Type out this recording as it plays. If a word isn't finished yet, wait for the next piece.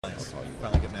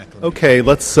Okay,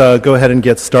 let's go ahead and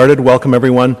get started. Welcome,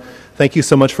 everyone. Thank you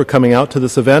so much for coming out to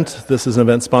this event. This is an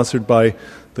event sponsored by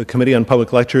the Committee on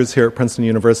Public Lectures here at Princeton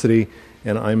University,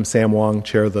 and I'm Sam Wong,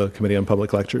 chair of the Committee on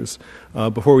Public Lectures.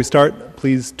 Before we start,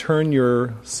 please turn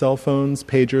your cell phones,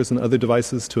 pagers, and other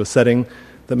devices to a setting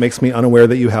that makes me unaware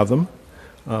that you have them.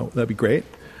 That'd be great.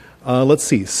 Let's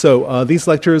see. So these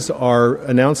lectures are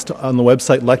announced on the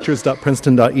website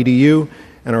lectures.princeton.edu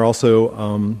and are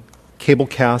also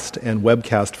cablecast and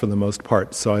webcast for the most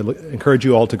part. So I encourage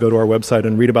you all to go to our website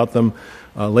and read about them.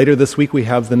 Later this week we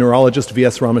have the neurologist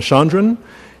V.S. Ramachandran,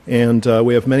 and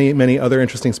we have many, many other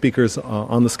interesting speakers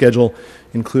on the schedule,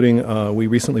 including we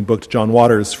recently booked John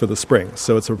Waters for the spring.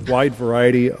 So it's a wide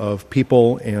variety of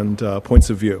people and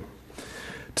points of view.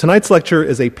 Tonight's lecture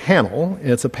is a panel.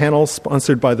 It's a panel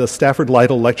sponsored by the Stafford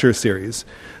Lytle Lecture Series.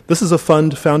 This is a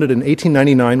fund founded in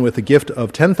 1899 with a gift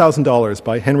of $10,000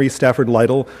 by Henry Stafford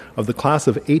Lytle of the class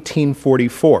of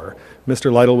 1844.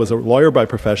 Mr. Lytle was a lawyer by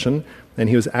profession, and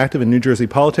he was active in New Jersey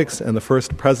politics and the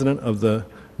first president of the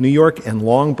New York and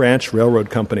Long Branch Railroad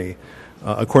Company.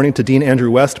 According to Dean Andrew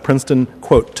West, Princeton,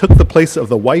 quote, took the place of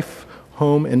the wife,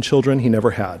 home, and children he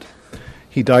never had.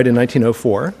 He died in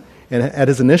 1904. And at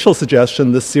his initial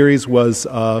suggestion, this series was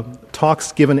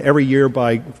talks given every year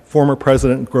by former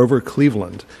President Grover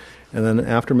Cleveland. And then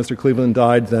after Mr. Cleveland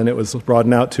died, then it was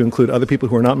broadened out to include other people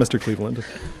who are not Mr. Cleveland.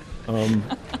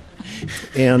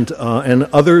 And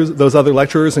those other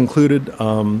lecturers included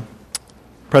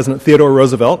President Theodore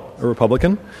Roosevelt, a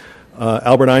Republican,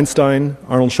 Albert Einstein,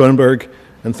 Arnold Schoenberg,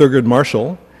 and Thurgood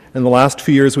Marshall. In the last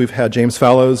few years, we've had James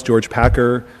Fallows, George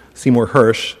Packer, Seymour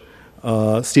Hersh,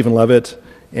 Stephen Levitt,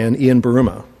 and Ian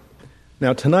Buruma.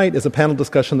 Now, tonight is a panel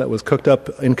discussion that was cooked up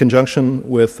in conjunction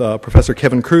with Professor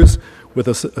Kevin Cruz,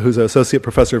 who's an associate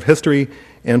professor of history,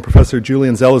 and Professor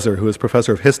Julian Zelizer, who is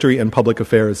professor of history and public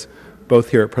affairs, both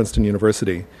here at Princeton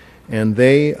University. And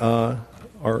they are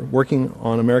working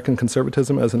on American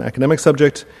conservatism as an academic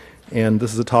subject, and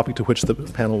this is a topic to which the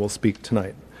panel will speak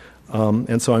tonight.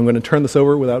 And so I'm going to turn this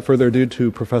over, without further ado,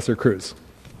 to Professor Cruz.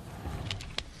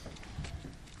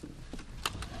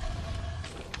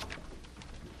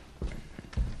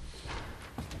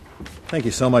 Thank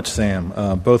you so much,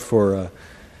 Sam, both for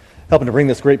helping to bring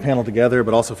this great panel together,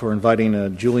 but also for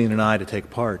inviting Julian and I to take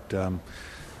part.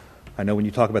 I know when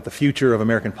you talk about the future of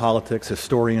American politics,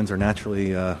 historians are naturally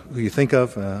who you think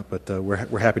of, but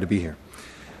we're happy to be here.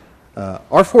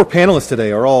 Our four panelists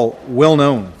today are all well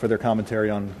known for their commentary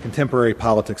on contemporary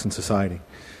politics and society.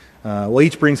 Well,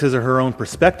 each brings his or her own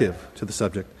perspective to the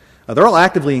subject. They're all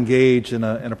actively engaged in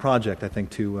a project, I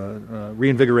think, to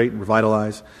reinvigorate and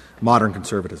revitalize modern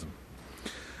conservatism.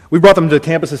 We brought them to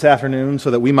campus this afternoon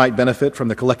so that we might benefit from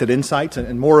the collected insights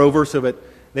and moreover, so that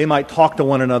they might talk to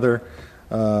one another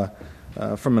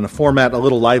from a format a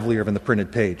little livelier than the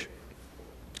printed page.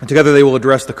 And together they will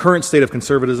address the current state of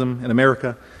conservatism in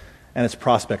America and its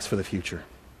prospects for the future.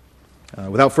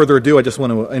 Without further ado, I just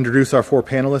want to introduce our four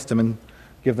panelists and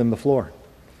give them the floor.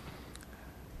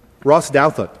 Ross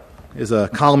Douthat is a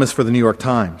columnist for the New York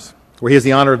Times, where he has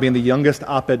the honor of being the youngest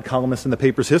op-ed columnist in the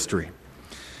paper's history.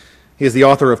 He is the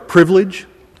author of Privilege,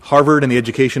 Harvard and the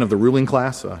Education of the Ruling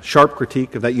Class, a sharp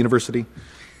critique of that university,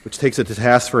 which takes it to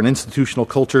task for an institutional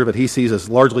culture that he sees as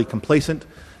largely complacent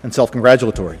and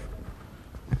self-congratulatory.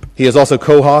 He is also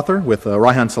co-author with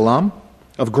Reihan Salam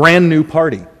of Grand New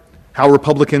Party, How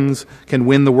Republicans Can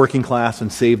Win the Working Class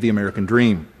and Save the American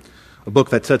Dream, a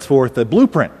book that sets forth the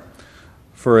blueprint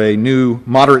for a new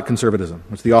moderate conservatism,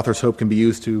 which the authors hope can be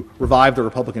used to revive the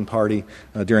Republican Party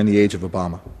during the age of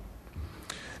Obama.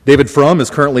 David Frum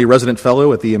is currently a resident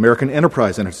fellow at the American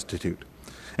Enterprise Institute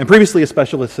and previously a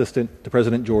special assistant to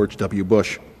President George W.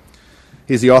 Bush.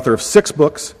 He is the author of 6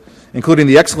 books, including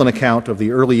the excellent account of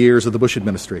the early years of the Bush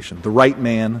administration, The Right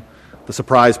Man, The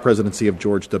Surprise Presidency of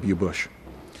George W. Bush.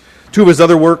 2 of his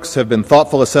other works have been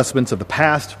thoughtful assessments of the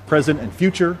past, present, and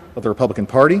future of the Republican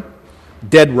Party,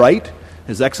 Dead Right,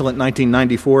 his excellent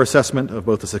 1994 assessment of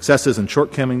both the successes and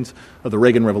shortcomings of the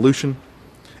Reagan Revolution,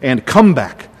 and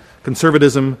Comeback,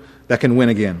 Conservatism That Can Win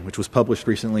Again, which was published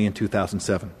recently in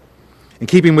 2007. In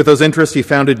keeping with those interests, he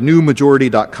founded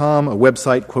NewMajority.com, a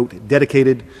website, quote,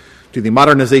 dedicated to the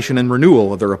modernization and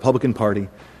renewal of the Republican Party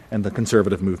and the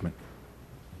conservative movement.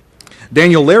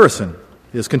 Daniel Larison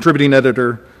is contributing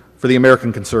editor for the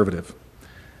American Conservative.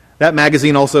 That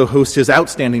magazine also hosts his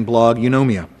outstanding blog,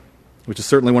 Eunomia, which is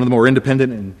certainly one of the more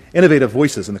independent and innovative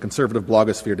voices in the conservative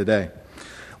blogosphere today.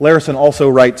 Larison also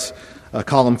writes a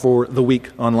column for The Week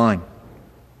Online.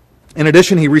 In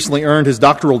addition, he recently earned his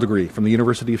doctoral degree from the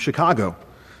University of Chicago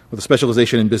with a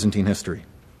specialization in Byzantine history.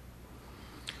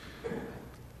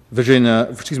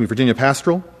 Virginia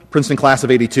Pastoral Princeton class of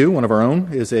 '82, one of our own,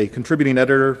 is a contributing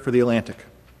editor for The Atlantic.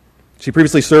 She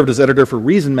previously served as editor for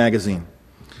Reason magazine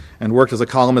and worked as a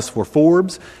columnist for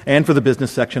Forbes and for the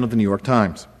business section of the New York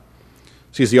Times.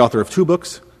 She is the author of 2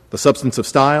 books, The Substance of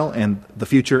Style and The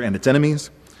Future and Its Enemies.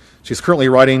 She's currently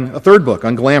writing a 3rd book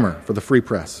on glamour for the Free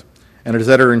Press and is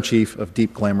editor-in-chief of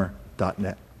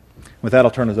deepglamour.net. With that,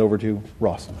 I'll turn this over to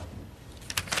Ross.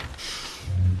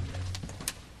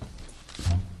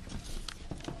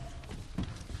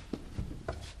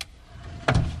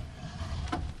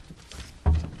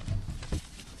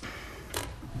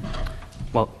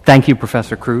 Well, thank you,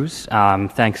 Professor Cruz.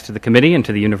 Thanks to the committee and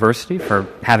to the university for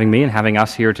having me and having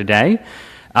us here today.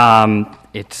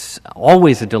 It's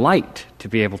always a delight to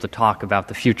be able to talk about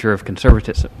the future of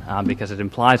conservatism because it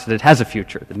implies that it has a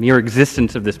future. The mere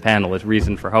existence of this panel is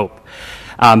reason for hope.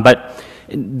 But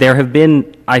there have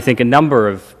been, I think, a number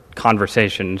of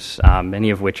conversations,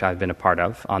 many of which I've been a part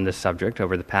of, on this subject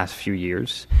over the past few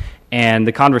years. And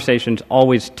the conversations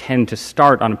always tend to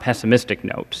start on a pessimistic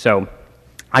note. So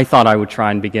I thought I would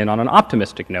try and begin on an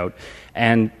optimistic note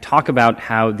and talk about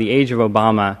how the age of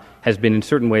Obama has been in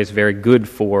certain ways very good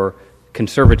for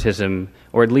conservatism,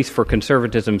 or at least for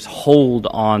conservatism's hold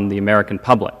on the American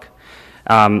public.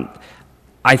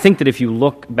 I think that if you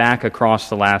look back across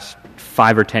the last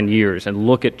 5 or 10 years and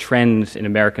look at trends in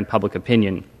American public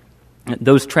opinion,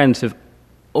 those trends have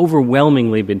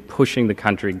overwhelmingly been pushing the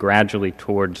country gradually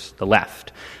towards the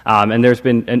left. And there's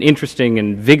been an interesting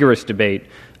and vigorous debate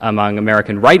among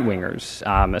American right-wingers,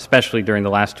 especially during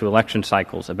the last 2 election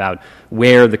cycles, about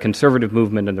where the conservative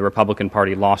movement and the Republican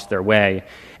Party lost their way.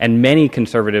 And many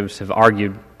conservatives have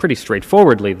argued pretty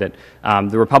straightforwardly that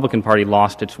the Republican Party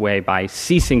lost its way by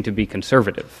ceasing to be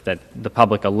conservative, that the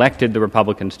public elected the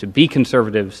Republicans to be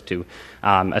conservatives, to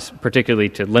particularly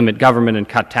to limit government and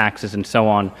cut taxes and so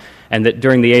on, and that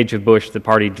during the age of Bush, the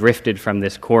party drifted from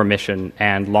this core mission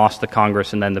and lost the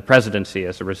Congress and then the presidency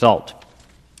as a result.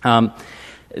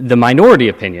 The minority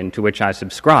opinion to which I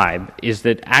subscribe is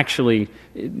that actually,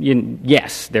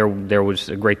 yes, there was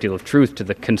a great deal of truth to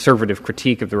the conservative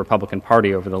critique of the Republican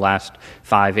Party over the last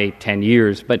 5, 8, 10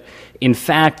 years, but in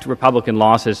fact, Republican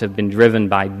losses have been driven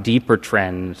by deeper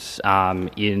trends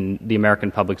in the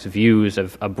American public's views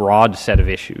of a broad set of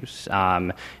issues,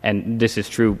 and this is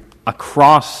true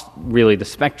across really the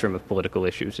spectrum of political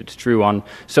issues. It's true on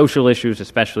social issues,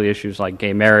 especially issues like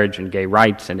gay marriage and gay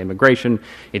rights and immigration.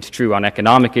 It's true on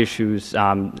economic issues.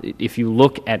 If you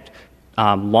look at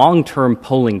long-term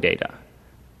polling data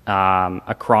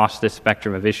across this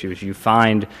spectrum of issues, you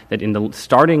find that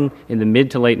starting in the mid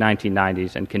to late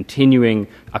 1990s and continuing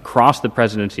across the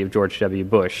presidency of George W.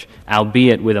 Bush,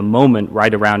 albeit with a moment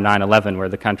right around 9/11 where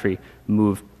the country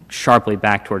moved sharply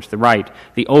back towards the right,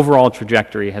 the overall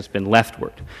trajectory has been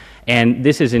leftward. And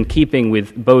this is in keeping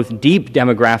with both deep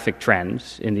demographic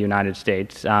trends in the United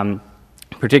States,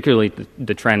 particularly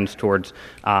the trends towards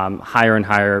higher and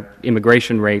higher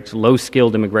immigration rates,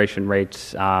 low-skilled immigration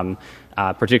rates,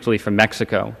 particularly from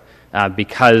Mexico,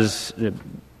 because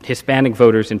Hispanic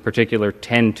voters in particular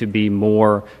tend to be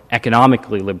more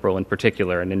economically liberal in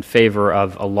particular and in favor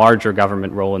of a larger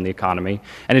government role in the economy.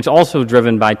 And it's also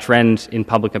driven by trends in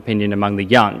public opinion among the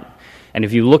young. And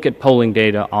if you look at polling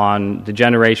data on the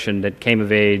generation that came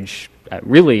of age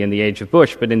really in the age of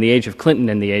Bush, but in the age of Clinton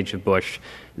and the age of Bush,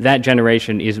 that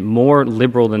generation is more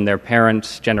liberal than their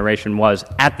parents' generation was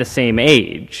at the same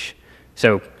age.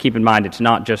 So keep in mind, it's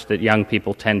not just that young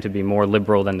people tend to be more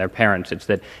liberal than their parents. It's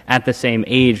that at the same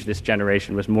age, this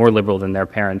generation was more liberal than their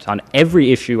parents on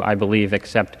every issue, I believe,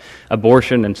 except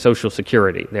abortion and Social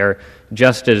Security. They're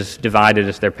just as divided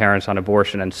as their parents on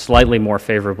abortion and slightly more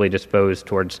favorably disposed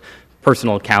towards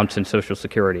personal accounts and Social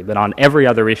Security. But on every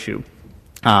other issue,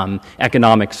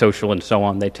 economic, social, and so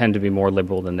on, they tend to be more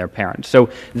liberal than their parents. So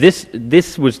this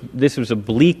was a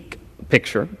bleak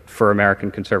picture for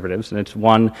American conservatives, and it's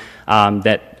one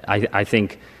that I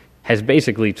think has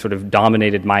basically sort of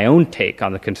dominated my own take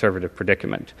on the conservative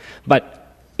predicament.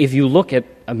 But if you look at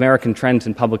American trends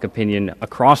in public opinion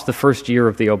across the first year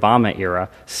of the Obama era,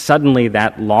 suddenly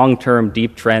that long-term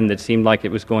deep trend that seemed like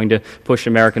it was going to push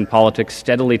American politics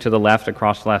steadily to the left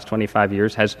across the last 25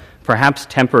 years has perhaps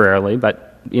temporarily, but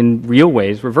in real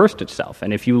ways, reversed itself.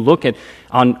 And if you look at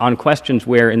on questions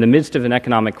where in the midst of an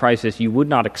economic crisis you would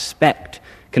not expect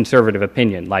conservative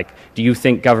opinion, like do you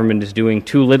think government is doing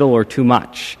too little or too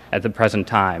much at the present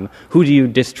time? Who do you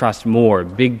distrust more,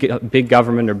 big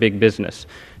government or big business?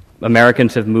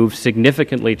 Americans have moved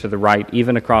significantly to the right,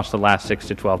 even across the last 6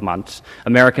 to 12 months.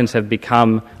 Americans have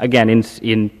become, again,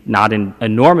 in not in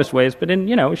enormous ways, but in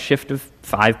a shift of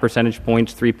 5 percentage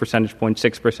points, 3 percentage points,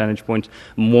 6 percentage points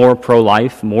more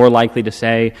pro-life, more likely to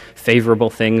say favorable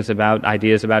things about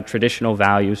ideas about traditional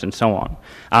values and so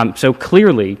on. So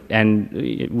clearly,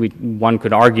 and one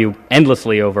could argue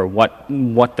endlessly over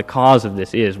what the cause of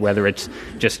this is, whether it's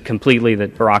just completely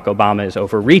that Barack Obama is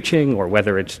overreaching, or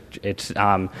whether it's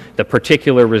the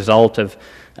particular result of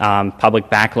public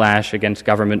backlash against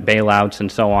government bailouts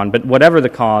and so on. But whatever the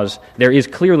cause, there is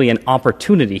clearly an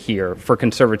opportunity here for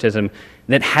conservatism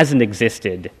that hasn't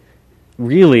existed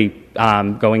really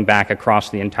going back across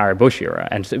the entire Bush era.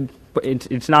 And so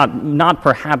it's not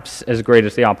perhaps as great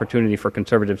as the opportunity for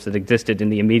conservatives that existed in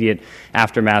the immediate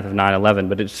aftermath of 9/11,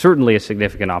 but it's certainly a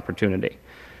significant opportunity.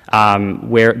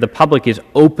 Where the public is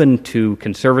open to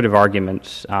conservative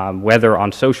arguments, whether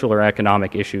on social or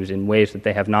economic issues, in ways that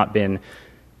they have not been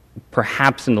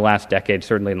perhaps in the last decade,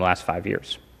 certainly in the last 5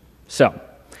 years. So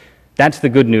that's the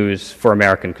good news for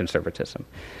American conservatism.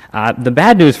 The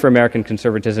bad news for American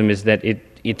conservatism is that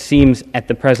it seems at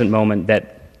the present moment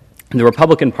that the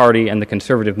Republican Party and the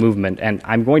conservative movement, and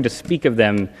I'm going to speak of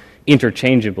them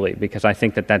interchangeably because I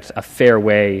think that that's a fair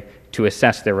way to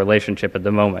assess their relationship at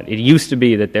the moment. It used to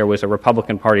be that there was a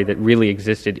Republican Party that really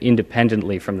existed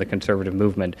independently from the conservative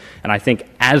movement, and I think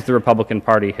as the Republican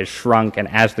Party has shrunk and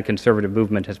as the conservative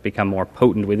movement has become more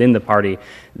potent within the party,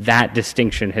 that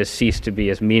distinction has ceased to be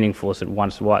as meaningful as it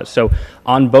once was. So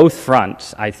on both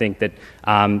fronts, I think that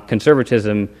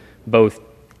conservatism, both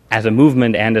as a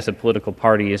movement and as a political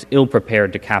party, is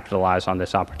ill-prepared to capitalize on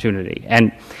this opportunity.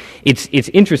 And it's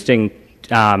interesting.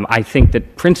 I think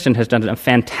that Princeton has done a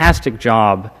fantastic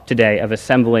job today of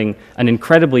assembling an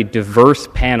incredibly diverse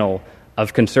panel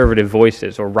of conservative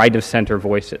voices or right-of-center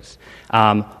voices,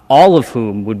 all of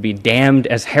whom would be damned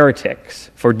as heretics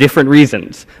for different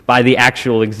reasons by the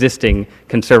actual existing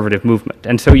conservative movement.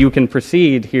 And so you can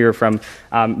proceed here from,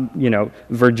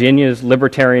 Virginia's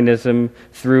libertarianism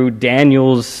through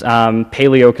Daniel's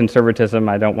paleo-conservatism.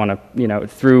 I don't want to,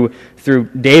 through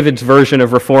David's version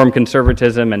of reform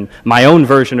conservatism and my own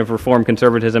version of reform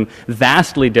conservatism,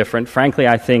 vastly different. Frankly,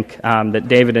 I think that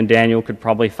David and Daniel could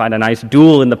probably find a nice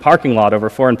duel in the parking lot over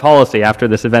foreign policy after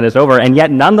this event is over, and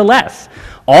yet nonetheless,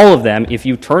 all of them, if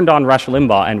you turned on Rush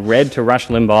Limbaugh and read to Rush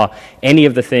Limbaugh any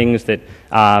of the things that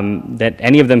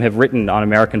any of them have written on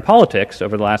American politics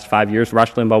over the last 5 years,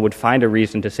 Rush Limbaugh would find a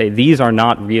reason to say these are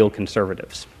not real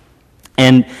conservatives.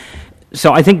 And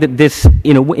so I think that this,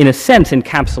 in a sense,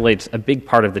 encapsulates a big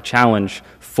part of the challenge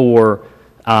for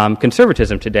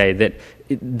conservatism today, that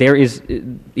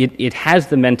it has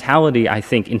the mentality, I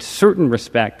think, in certain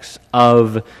respects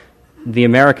of the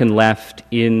American left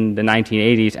in the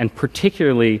 1980s, and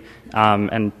particularly,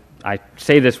 and I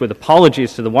say this with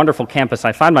apologies to the wonderful campus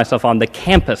I find myself on, the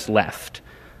campus left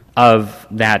of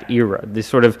that era.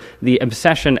 The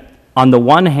obsession, on the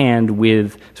one hand,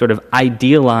 with sort of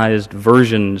idealized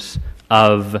versions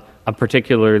of a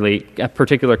particular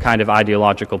kind of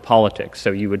ideological politics.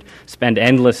 So you would spend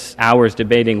endless hours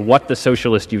debating what the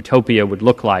socialist utopia would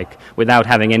look like without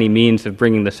having any means of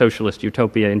bringing the socialist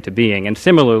utopia into being. And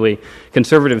similarly,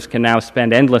 conservatives can now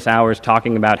spend endless hours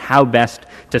talking about how best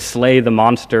to slay the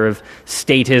monster of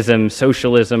statism,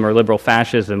 socialism, or liberal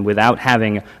fascism without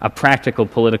having a practical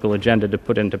political agenda to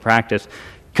put into practice,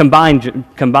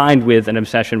 combined with an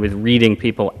obsession with reading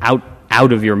people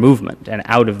out of your movement and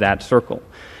out of that circle.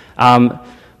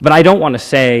 But I don't want to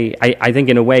say, I think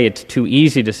in a way it's too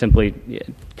easy to simply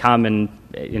come and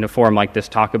in a forum like this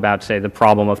talk about, say, the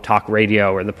problem of talk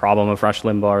radio or the problem of Rush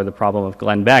Limbaugh or the problem of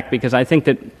Glenn Beck, because I think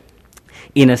that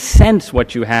in a sense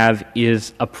what you have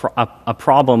is a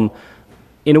problem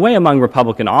in a way among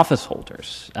Republican office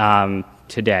holders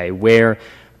today, where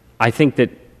I think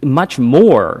that much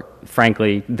more,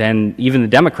 frankly, than even the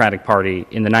Democratic Party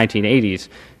in the 1980s,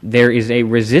 there is a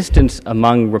resistance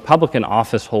among Republican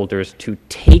office holders to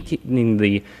taking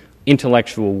the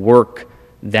intellectual work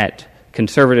that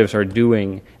conservatives are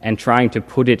doing and trying to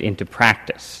put it into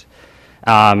practice.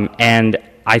 And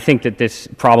I think that this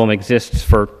problem exists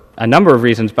for a number of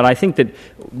reasons, but I think that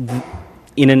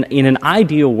in an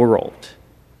ideal world,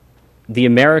 the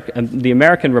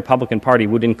American Republican Party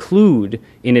would include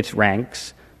in its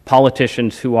ranks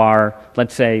politicians who are,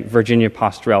 let's say, Virginia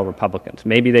Postrel Republicans.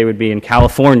 Maybe they would be in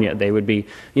California. They would be,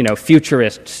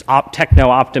 futurists,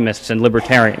 techno-optimists, and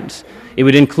libertarians. It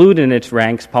would include in its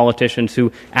ranks politicians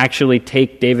who actually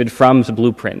take David Frum's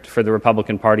blueprint for the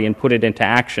Republican Party and put it into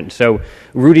action. So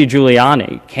Rudy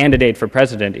Giuliani, candidate for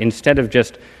president, instead of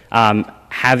just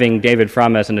having David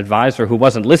Frum as an advisor who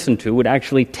wasn't listened to would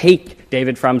actually take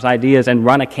David Frum's ideas and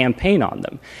run a campaign on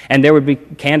them. And there would be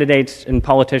candidates and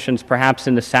politicians, perhaps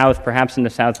in the South, perhaps in the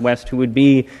Southwest, who would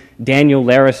be Daniel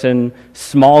Larison,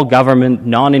 small government,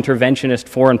 non-interventionist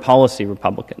foreign policy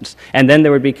Republicans. And then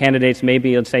there would be candidates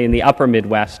maybe, let's say, in the upper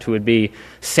Midwest who would be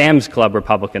Sam's Club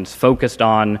Republicans focused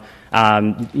on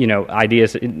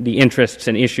ideas, the interests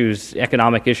and issues,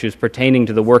 economic issues pertaining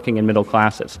to the working and middle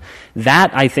classes.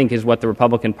 That, I think, is what the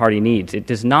Republican Party needs. It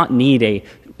does not need a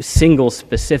single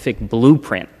specific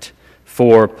blueprint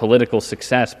for political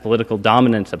success, political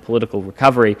dominance, and political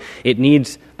recovery. It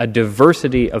needs a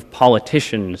diversity of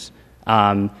politicians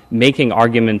making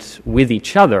arguments with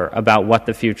each other about what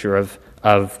the future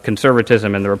of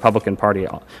conservatism and the Republican Party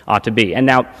ought to be. And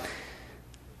now,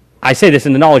 I say this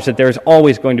in the knowledge that there's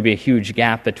always going to be a huge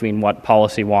gap between what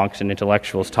policy wonks and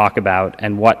intellectuals talk about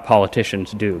and what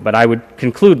politicians do. But I would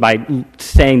conclude by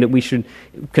saying that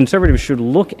conservatives should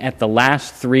look at the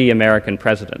last 3 American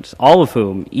presidents, all of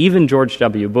whom, even George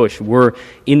W. Bush, were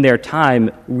in their time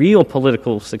real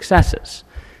political successes.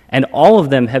 And all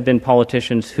of them have been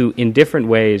politicians who, in different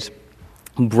ways,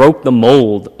 broke the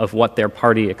mold of what their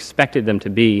party expected them to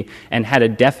be and had a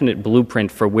definite blueprint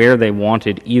for where they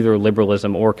wanted either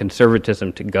liberalism or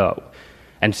conservatism to go.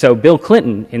 And so Bill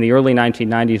Clinton in the early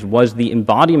 1990s was the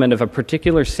embodiment of a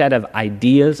particular set of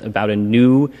ideas about a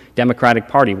new Democratic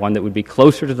Party, one that would be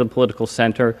closer to the political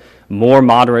center, more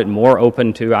moderate, more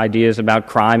open to ideas about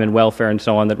crime and welfare and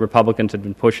so on that Republicans had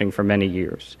been pushing for many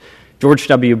years. George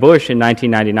W. Bush in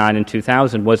 1999 and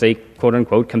 2000 was a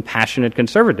quote-unquote compassionate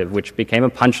conservative, which became a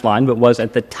punchline, but was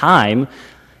at the time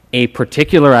a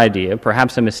particular idea,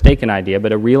 perhaps a mistaken idea,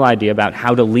 but a real idea about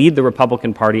how to lead the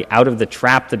Republican Party out of the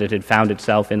trap that it had found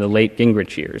itself in the late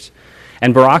Gingrich years.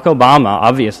 And Barack Obama,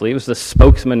 obviously, was the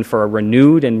spokesman for a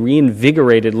renewed and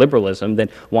reinvigorated liberalism that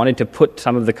wanted to put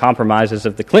some of the compromises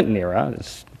of the Clinton era,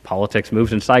 as politics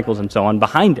moves in cycles and so on,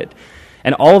 behind it.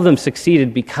 And all of them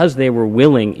succeeded because they were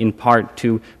willing, in part,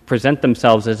 to present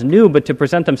themselves as new, but to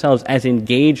present themselves as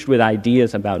engaged with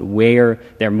ideas about where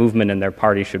their movement and their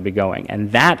party should be going.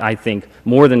 And that, I think,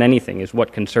 more than anything, is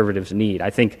what conservatives need.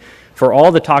 I think for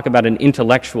all the talk about an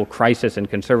intellectual crisis in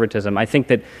conservatism, I think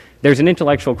that there's an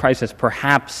intellectual crisis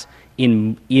perhaps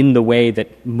in the way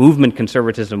that movement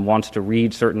conservatism wants to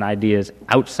read certain ideas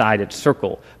outside its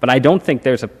circle. But I don't think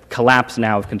there's a collapse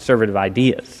now of conservative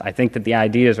ideas. I think that the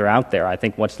ideas are out there. I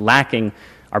think what's lacking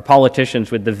are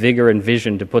politicians with the vigor and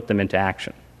vision to put them into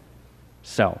action.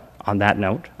 So, on that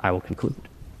note, I will conclude.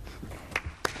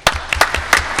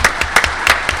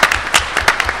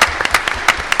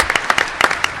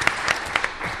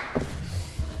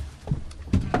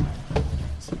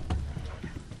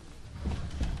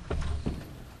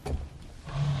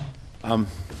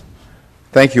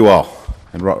 Thank you all.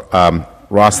 And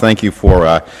Ross, thank you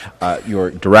for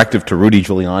your directive to Rudy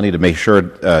Giuliani to make sure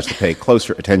to pay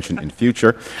closer attention in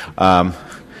future.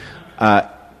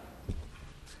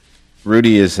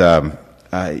 Rudy is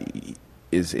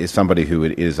somebody who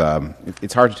is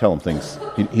it's hard to tell him things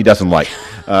he doesn't like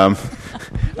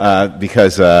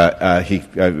because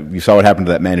you saw what happened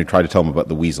to that man who tried to tell him about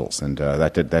the weasels, and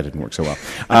that didn't work so well.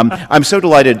 I'm so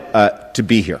delighted to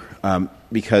be here.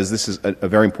 Because this is a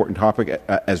very important topic.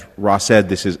 As Ross said,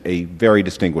 this is a very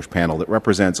distinguished panel that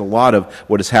represents a lot of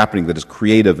what is happening that is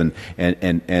creative and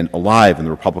alive in the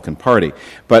Republican Party.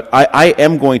 But I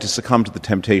am going to succumb to the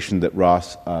temptation that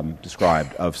Ross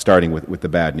described of starting with the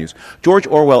bad news. George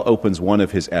Orwell opens one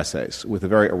of his essays with a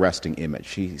very arresting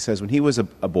image. He says when he was a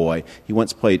boy, he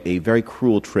once played a very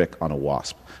cruel trick on a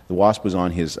wasp. The wasp was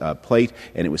on his plate,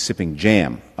 and it was sipping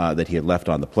jam that he had left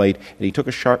on the plate, and he took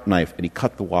a sharp knife and he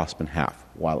cut the wasp in half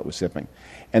while it was sipping.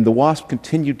 And the wasp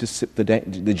continued to sip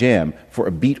the jam for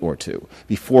a beat or two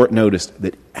before it noticed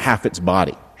that half its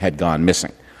body had gone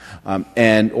missing.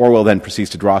 And Orwell then proceeds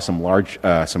to draw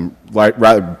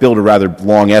build a rather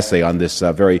long essay on this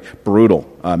very brutal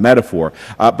metaphor.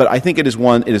 But I think it is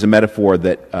a metaphor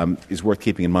that is worth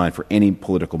keeping in mind for any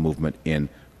political movement in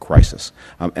crisis.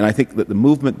 And I think that the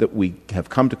movement that we have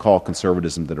come to call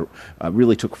conservatism that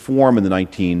really took form in the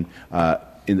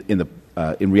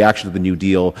in reaction to the New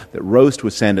Deal, that rose to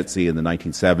ascendancy in the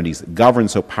 1970s, that governed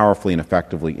so powerfully and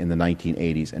effectively in the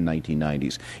 1980s and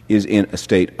 1990s, is in a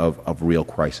state of real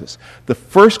crisis. The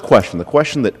first question, the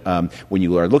question that when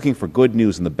you are looking for good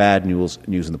news and the bad news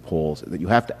in the polls, that you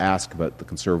have to ask about the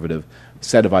conservative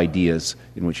set of ideas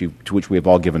to which we have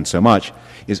all given so much,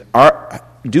 is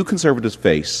do conservatives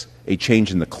face a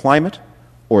change in the climate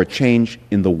or a change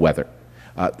in the weather?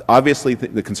 Obviously,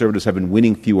 the conservatives have been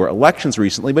winning fewer elections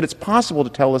recently, but it's possible to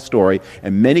tell a story,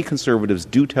 and many conservatives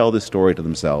do tell this story to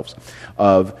themselves,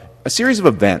 of a series of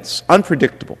events,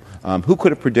 unpredictable. Who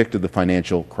could have predicted the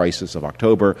financial crisis of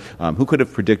October? Who could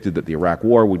have predicted that the Iraq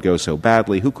War would go so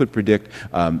badly? Who could predict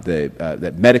the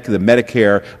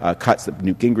Medicare cuts that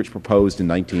Newt Gingrich proposed in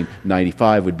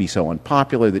 1995 would be so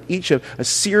unpopular? That each of a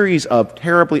series of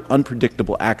terribly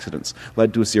unpredictable accidents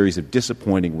led to a series of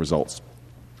disappointing results.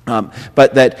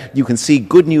 But that you can see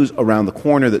good news around the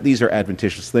corner, that these are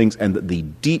adventitious things, and that the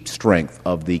deep strength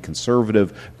of the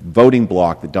conservative voting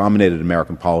bloc that dominated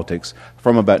American politics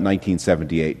from about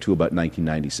 1978 to about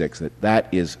 1996, that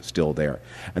is still there.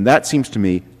 And that seems to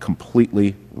me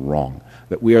completely wrong.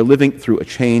 That we are living through a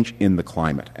change in the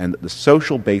climate, and that the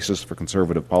social basis for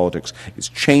conservative politics is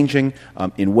changing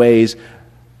in ways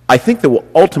I think that will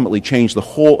ultimately change the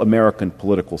whole American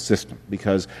political system,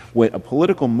 because when a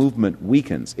political movement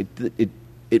weakens,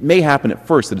 it may happen at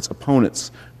first that its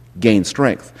opponents gain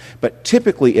strength, but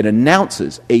typically it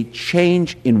announces a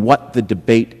change in what the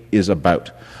debate is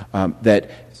about.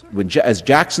 As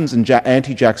Jacksons and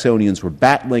anti-Jacksonians were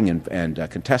battling and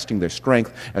contesting their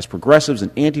strength, as progressives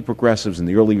and anti-progressives in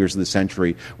the early years of the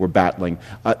century were battling,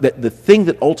 the thing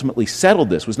that ultimately settled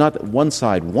this was not that one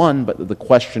side won, but that the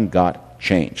question got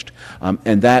changed.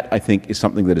 And that, I think, is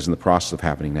something that is in the process of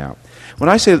happening now. When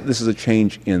I say that this is a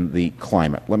change in the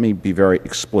climate, let me be very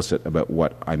explicit about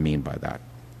what I mean by that.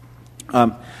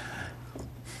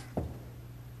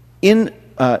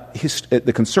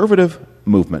 The conservative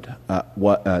movement,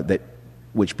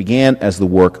 which began as the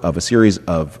work of a series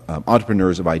of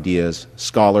entrepreneurs of ideas,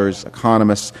 scholars,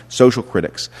 economists, social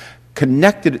critics,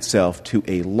 connected itself to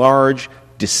a large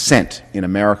dissent in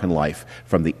American life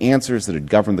from the answers that had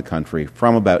governed the country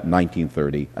from about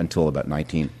 1930 until about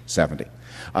 1970.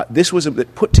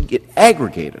 It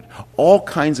aggregated all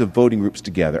kinds of voting groups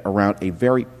together around a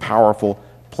very powerful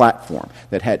platform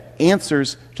that had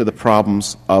answers to the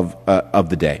problems of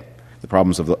the day, the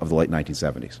problems of the late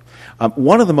 1970s.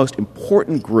 One of the most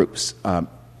important groups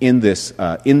in this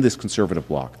conservative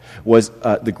bloc was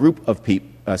the group of people,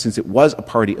 since it was a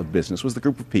party of business, was the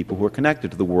group of people who were connected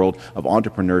to the world of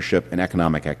entrepreneurship and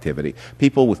economic activity,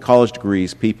 people with college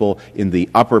degrees, people in the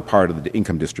upper part of the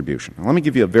income distribution. Now, let me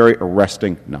give you a very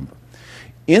arresting number.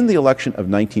 In the election of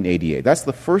 1988, that's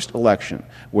the first election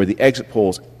where the exit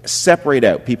polls separate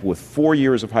out people with 4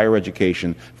 years of higher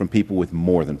education from people with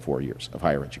more than 4 years of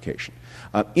higher education.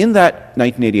 In that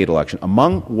 1988 election,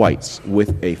 among whites with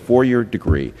a 4-year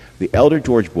degree, the elder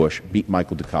George Bush beat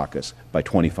Michael Dukakis by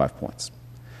 25 points.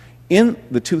 In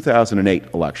the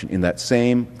 2008 election, in that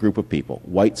same group of people,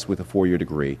 whites with a 4-year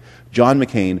degree, John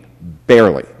McCain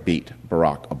barely beat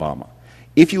Barack Obama.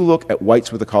 If you look at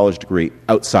whites with a college degree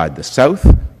outside the South,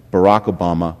 Barack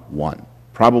Obama won.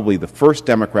 Probably the first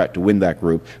Democrat to win that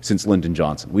group since Lyndon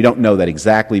Johnson. We don't know that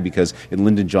exactly because in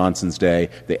Lyndon Johnson's day,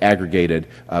 they aggregated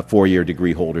 4-year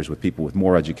degree holders with people with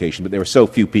more education, but there were so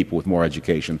few people with more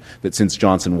education that since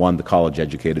Johnson won the college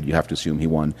educated, you have to assume he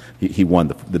won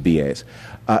the BAs.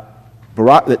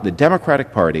 The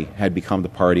Democratic Party had become the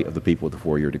party of the people with the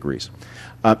 4-year degrees.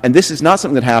 And this is not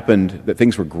something that happened, that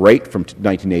things were great from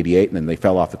 1988 and then they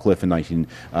fell off the cliff in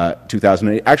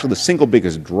 2008. Actually, the single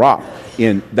biggest drop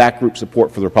in that group's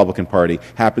support for the Republican Party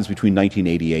happens between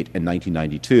 1988 and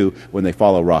 1992 when they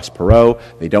follow Ross Perot.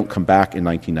 They don't come back in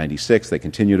 1996. They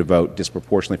continue to vote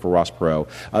disproportionately for Ross Perot.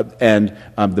 And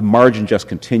the margin just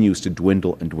continues to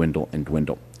dwindle and dwindle and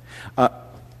dwindle.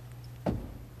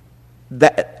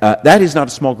 That is not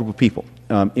a small group of people.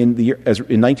 In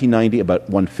 1990,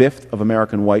 about 1/5 of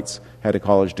American whites had a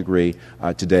college degree.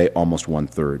 Today, almost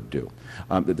 1/3 do.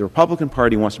 The Republican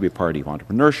Party wants to be a party of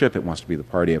entrepreneurship. It wants to be the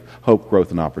party of hope,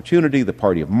 growth, and opportunity, the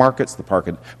party of markets, the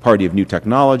party of new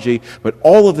technology. But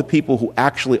all of the people who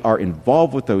actually are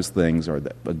involved with those things, or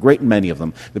a great many of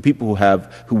them, the people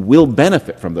who will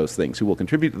benefit from those things, who will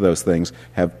contribute to those things,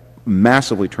 have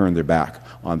massively turned their back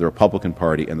on the Republican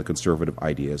Party and the conservative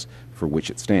ideas for which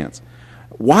it stands.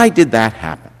 Why did that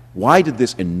happen? Why did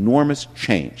this enormous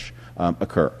change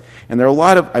occur? And there are a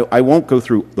lot of, I won't go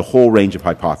through the whole range of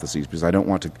hypotheses because I don't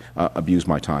want to abuse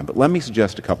my time, but let me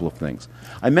suggest a couple of things.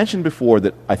 I mentioned before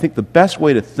that I think the best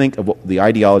way to think of what the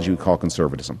ideology we call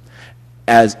conservatism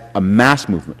as a mass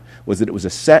movement was that it was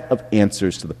a set of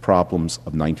answers to the problems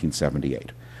of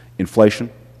 1978.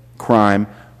 Inflation, crime,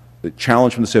 the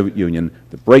challenge from the Soviet Union,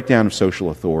 the breakdown of social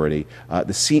authority,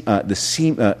 the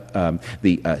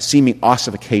seeming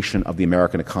ossification of the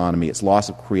American economy, its loss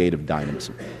of creative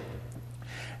dynamism.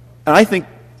 And I think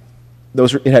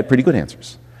it had pretty good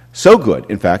answers. So good,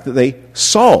 in fact, that they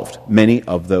solved many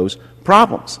of those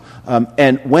problems.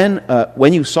 And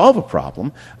when you solve a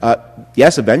problem,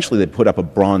 yes, eventually they put up a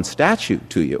bronze statue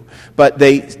to you, but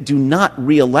they do not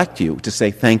re-elect you to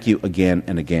say thank you again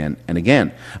and again and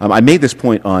again. I made this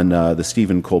point on the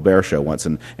Stephen Colbert show once,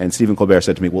 and Stephen Colbert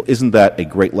said to me, well, isn't that a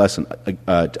great lesson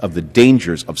of the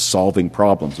dangers of solving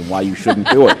problems and why you shouldn't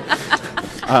do it?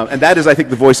 And that is, I think,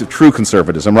 the voice of true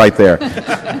conservatism right there.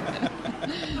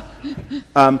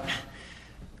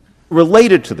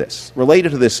 Related to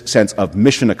this sense of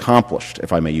mission accomplished,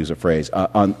 if I may use a phrase,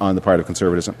 on the part of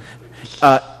conservatism,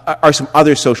 are some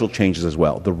other social changes as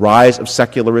well. The rise of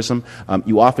secularism.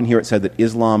 You often hear it said that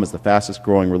Islam is the fastest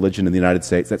growing religion in the United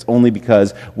States. That's only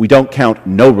because we don't count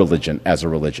no religion as a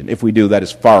religion. If we do, that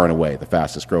is far and away the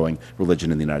fastest growing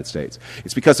religion in the United States.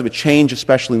 It's because of a change,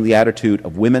 especially in the attitude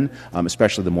of women,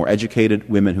 especially the more educated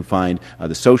women who find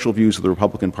the social views of the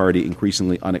Republican Party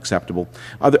increasingly unacceptable.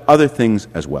 Other things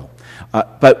as well.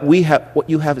 But what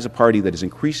you have is a party that is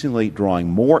increasingly drawing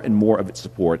more and more of its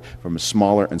support from a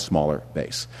smaller and smaller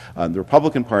base. The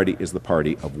Republican Party is the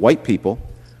party of white people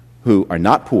who are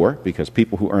not poor, because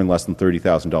people who earn less than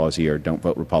 $30,000 a year don't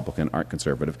vote Republican, aren't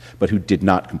conservative, but who did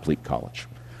not complete college.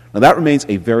 Now, that remains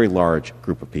a very large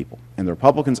group of people, and the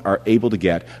Republicans are able to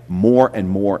get more and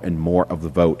more and more of the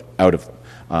vote out of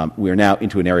them. We are now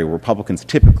into an area where Republicans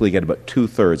typically get about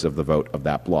 2/3 of the vote of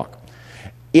that bloc.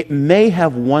 It may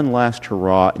have one last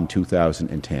hurrah in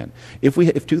 2010.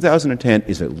 If 2010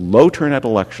 is a low turnout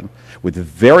election with a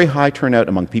very high turnout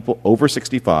among people over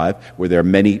 65,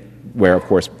 where of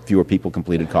course fewer people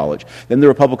completed college, then the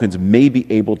Republicans may be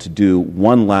able to do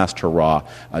one last hurrah,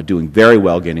 doing very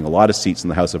well, gaining a lot of seats in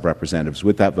the House of Representatives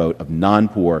with that vote of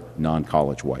non-poor,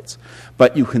 non-college whites.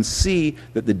 But you can see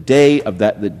that the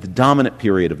dominant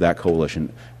period of that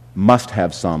coalition must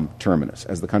have some terminus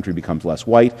as the country becomes less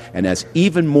white and as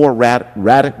even more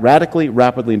radically,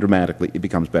 rapidly, and dramatically it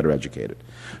becomes better educated.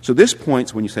 So this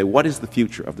points, when you say, what is the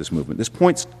future of this movement, this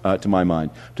points, to my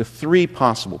mind, to three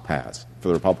possible paths for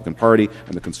the Republican Party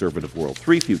and the conservative world.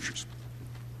 Three futures.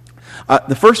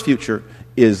 The first future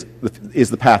is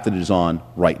the path that it is on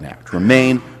right now, to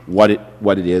remain what it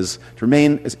is, to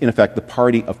remain, in effect, the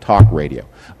party of talk radio,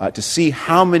 to see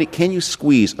how many, can you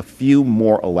squeeze a few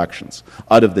more elections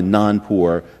out of the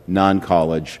non-poor,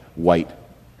 non-college, white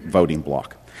voting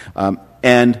bloc.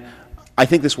 And I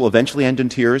think this will eventually end in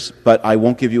tears, but I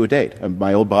won't give you a date.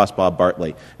 My old boss, Bob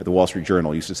Bartley, at the Wall Street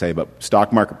Journal, used to say about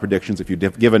stock market predictions, if you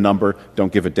give a number,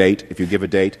 don't give a date. If you give a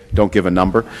date, don't give a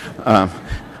number.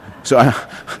 So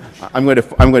I'm going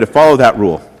to follow that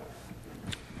rule.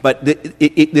 But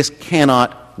this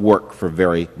cannot work for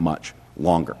very much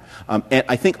longer. And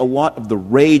I think a lot of the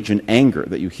rage and anger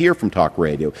that you hear from talk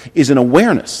radio is an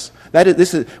awareness.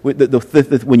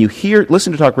 When you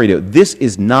listen to talk radio, this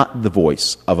is not the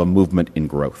voice of a movement in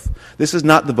growth. This is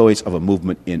not the voice of a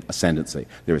movement in ascendancy.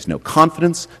 There is no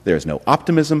confidence, there is no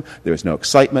optimism, there is no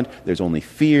excitement, there's only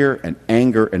fear and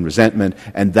anger and resentment,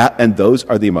 and those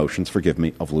are the emotions, forgive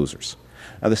me, of losers.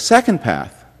 Now the second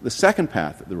path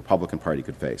that the Republican Party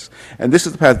could face, and this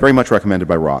is the path very much recommended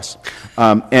by Ross,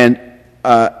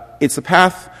 it's the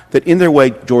path that in their way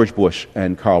George Bush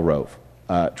and Karl Rove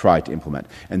tried to implement,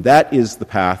 and that is the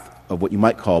path of what you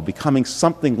might call becoming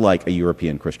something like a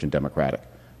European Christian Democratic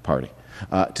Party.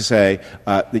 To say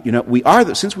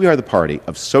that since we are the party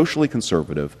of socially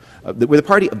conservative, we're the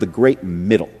party of the great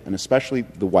middle, and especially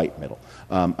the white middle,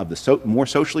 of the more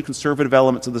socially conservative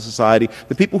elements of the society,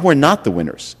 the people who are not the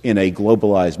winners in a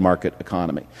globalized market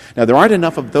economy. Now, there aren't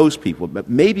enough of those people, but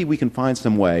maybe we can find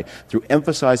some way through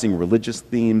emphasizing religious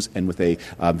themes and with a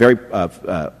very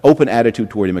open attitude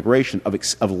toward immigration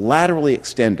of laterally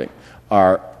extending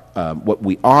our what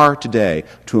we are today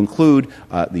to include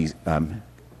these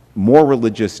more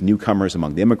religious newcomers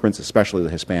among the immigrants, especially the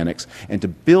Hispanics, and to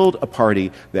build a party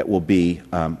that will be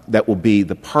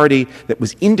the party that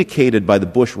was indicated by the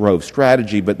Bush-Rove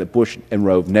strategy, but that Bush and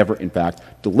Rove never, in fact,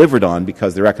 delivered on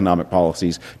because their economic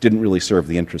policies didn't really serve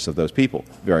the interests of those people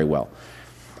very well.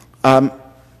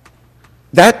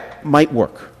 That might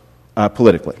work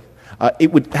politically.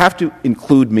 It would have to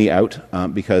include me out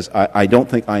because I don't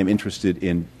think I am interested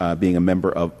in being a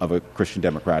member of a Christian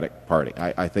Democratic Party.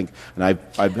 I think, and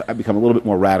I've become a little bit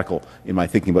more radical in my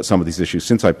thinking about some of these issues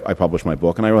since I published my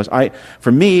book. And I realized,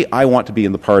 for me, I want to be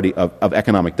in the party of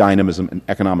economic dynamism and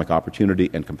economic opportunity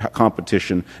and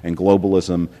competition and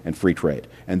globalism and free trade.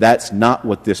 And that's not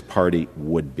what this party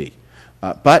would be.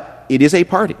 But it is a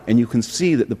party, and you can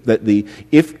see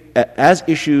that as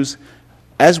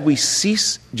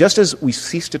just as we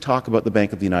cease to talk about the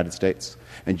Bank of the United States,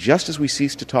 and just as we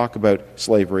cease to talk about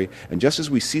slavery, and just as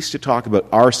we cease to talk about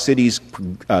our cities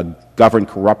governed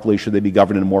corruptly, should they be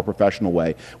governed in a more professional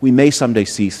way, we may someday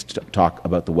cease to talk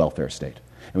about the welfare state.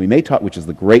 And we may talk, which is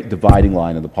the great dividing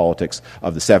line in the politics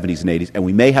of the 70s and 80s, and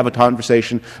we may have a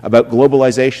conversation about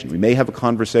globalization. We may have a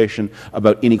conversation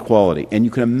about inequality. And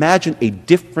you can imagine a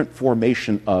different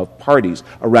formation of parties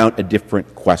around a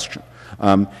different question.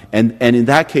 And in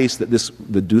that case, the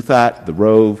DUTHAT, the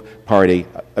Rove Party,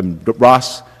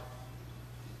 Ross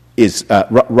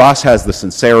has the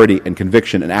sincerity and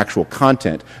conviction and actual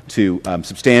content to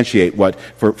substantiate what,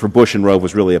 for Bush and Rove,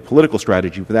 was really a political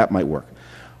strategy, but that might work.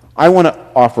 I want to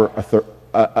offer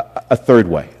a third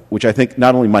way, which I think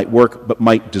not only might work, but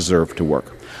might deserve to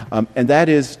work. And that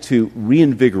is to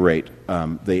reinvigorate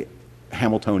the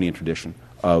Hamiltonian tradition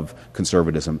of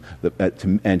conservatism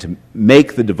and to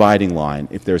make the dividing line,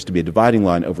 if there's to be a dividing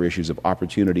line over issues of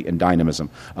opportunity and dynamism,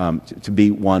 to be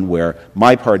one where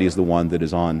my party is the one that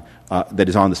is on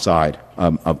the side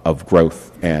of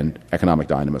growth and economic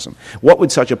dynamism. What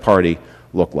would such a party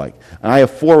look like? And I have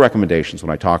 4 recommendations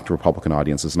when I talk to Republican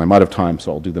audiences, and I'm out of time,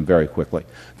 so I'll do them very quickly.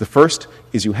 The first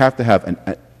is you have to have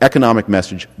an economic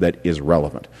message that is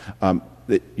relevant.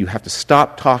 That you have to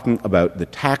stop talking about the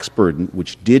tax burden,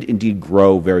 which did indeed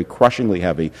grow very crushingly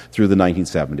heavy through the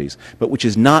 1970s, but which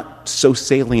is not so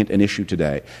salient an issue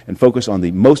today, and focus on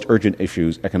the most urgent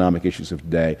issues, economic issues of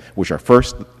today, which are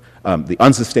first, the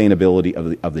unsustainability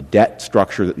of the debt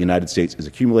structure that the United States is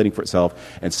accumulating for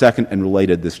itself, and second, and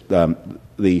related,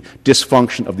 the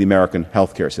dysfunction of the American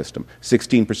healthcare system.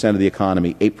 16% of the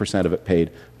economy, 8% of it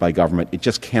paid by government. It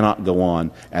just cannot go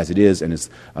on as it is, and as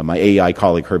my AEI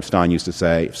colleague Herb Stein used to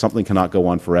say, if something cannot go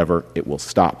on forever, it will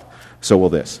stop. So will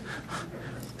this.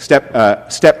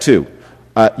 Step 2.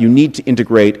 You need to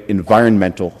integrate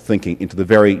environmental thinking into the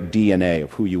very DNA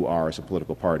of who you are as a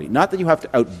political party. Not that you have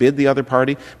to outbid the other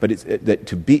party, but it's that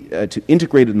to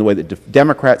integrate it in the way that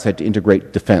Democrats had to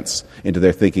integrate defense into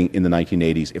their thinking in the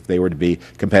 1980s if they were to be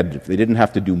competitive. They didn't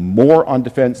have to do more on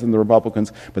defense than the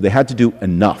Republicans, but they had to do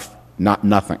enough, not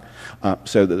nothing.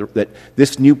 So that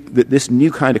this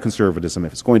new kind of conservatism,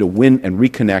 if it's going to win and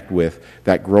reconnect with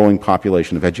that growing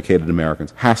population of educated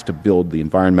Americans, has to build the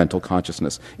environmental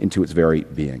consciousness into its very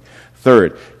being.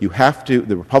 Third,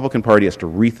 the Republican Party has to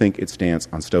rethink its stance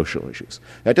on social issues.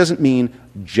 That doesn't mean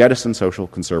jettison social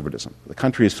conservatism. The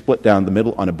country is split down the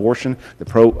middle on abortion. The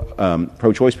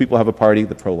pro-choice people have a party.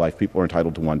 The pro-life people are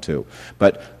entitled to one too.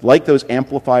 But like those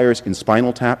amplifiers in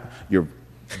Spinal Tap, your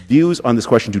views on this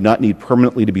question do not need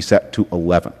permanently to be set to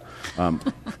 11.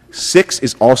 6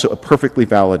 is also a perfectly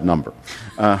valid number.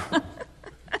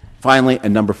 Finally,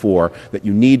 and number 4, that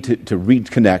you need to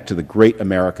reconnect to the great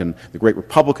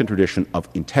Republican tradition of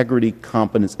integrity,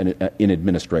 competence, and in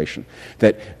administration.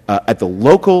 That at the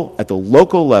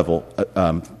local level,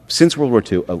 since World War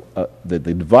II, the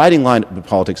dividing line of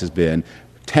politics has been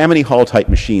Tammany Hall-type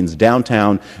machines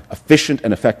downtown, efficient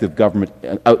and effective government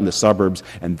out in the suburbs,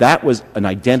 and that was an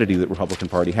identity that the Republican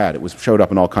Party had. It showed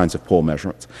up in all kinds of poll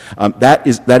measurements. That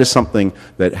is something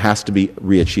that has to be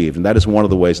reachieved, and that is one of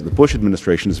the ways that the Bush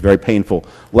administration is a very painful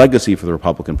legacy for the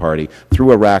Republican Party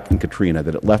through Iraq and Katrina,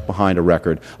 that it left behind a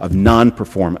record of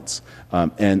non-performance.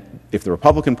 And if the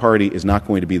Republican Party is not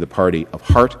going to be the party of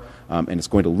heart, and it's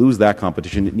going to lose that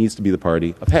competition, it needs to be the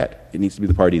party of head. It needs to be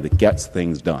the party that gets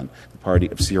things done, the party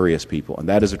of serious people. And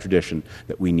that is a tradition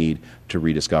that we need to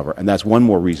rediscover. And that's one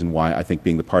more reason why I think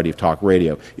being the party of talk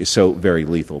radio is so very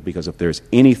lethal, because if there's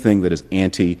anything that is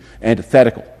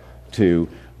antithetical to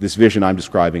this vision I'm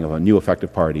describing of a new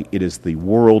effective party, it is the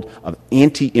world of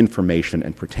anti-information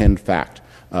and pretend fact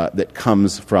that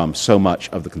comes from so much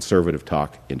of the conservative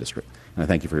talk industry. And I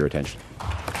thank you for your attention.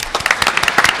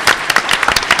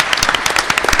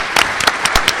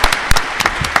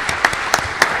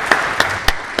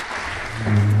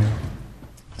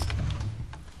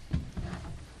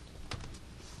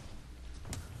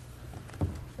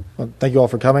 Well, thank you all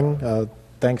for coming.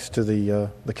 Thanks to the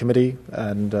committee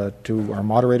and to our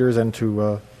moderators and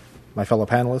to my fellow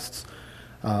panelists.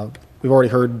 We've already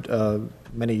heard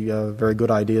many very good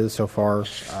ideas so far.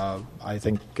 I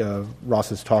think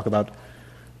Ross's talk about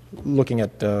looking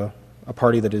at a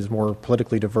party that is more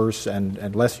politically diverse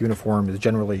and less uniform is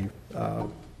generally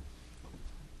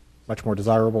much more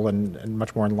desirable and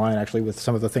much more in line, actually, with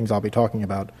some of the things I'll be talking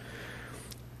about.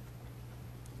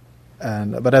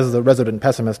 But as the resident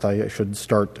pessimist, I should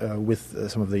start with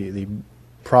some of the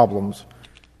problems.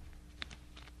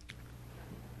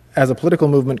 As a political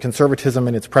movement, conservatism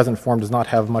in its present form does not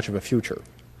have much of a future.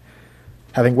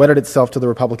 Having wedded itself to the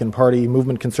Republican Party,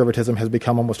 movement conservatism has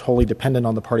become almost wholly dependent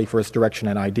on the party for its direction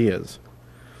and ideas.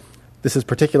 This is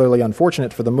particularly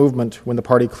unfortunate for the movement when the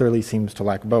party clearly seems to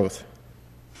lack both.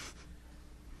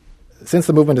 Since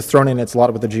the movement has thrown in its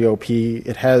lot with the GOP,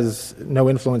 it has no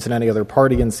influence in any other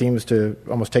party and seems to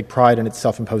almost take pride in its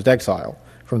self-imposed exile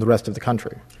from the rest of the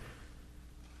country.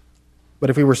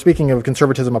 But if we were speaking of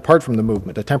conservatism apart from the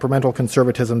movement, a temperamental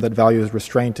conservatism that values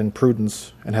restraint and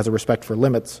prudence and has a respect for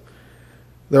limits,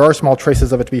 there are small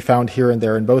traces of it to be found here and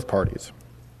there in both parties.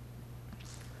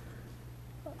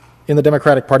 In the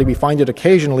Democratic Party, we find it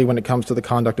occasionally when it comes to the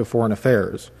conduct of foreign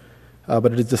affairs,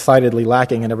 but it is decidedly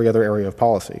lacking in every other area of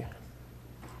policy.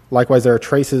 Likewise, there are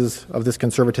traces of this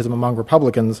conservatism among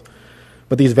Republicans,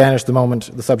 but these vanish the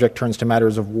moment the subject turns to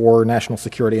matters of war, national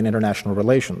security, and international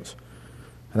relations.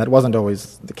 And that wasn't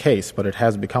always the case, but it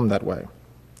has become that way.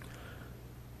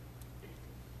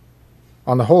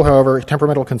 On the whole, however,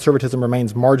 temperamental conservatism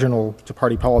remains marginal to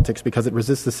party politics because it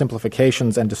resists the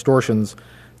simplifications and distortions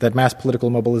that mass political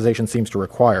mobilization seems to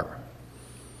require.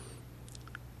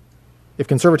 If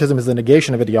conservatism is the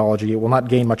negation of ideology, it will not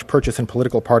gain much purchase in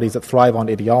political parties that thrive on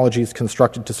ideologies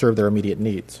constructed to serve their immediate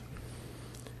needs.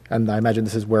 And I imagine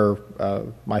this is where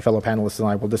my fellow panelists and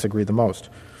I will disagree the most.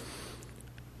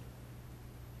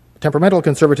 Temperamental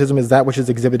conservatism is that which is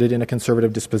exhibited in a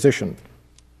conservative disposition.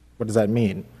 What does that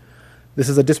mean? This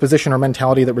is a disposition or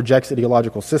mentality that rejects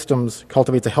ideological systems,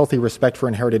 cultivates a healthy respect for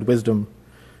inherited wisdom,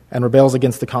 and rebels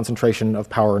against the concentration of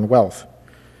power and wealth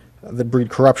that breed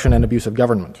corruption and abuse of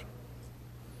government.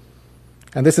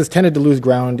 And this has tended to lose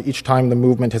ground each time the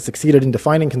movement has succeeded in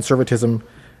defining conservatism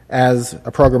as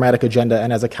a programmatic agenda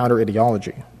and as a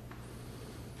counter-ideology.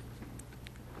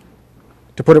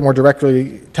 To put it more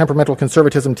directly, temperamental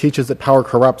conservatism teaches that power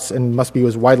corrupts and must be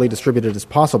as widely distributed as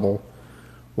possible,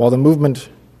 while the movement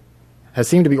has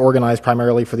seemed to be organized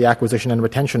primarily for the acquisition and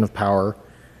retention of power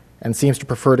and seems to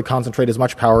prefer to concentrate as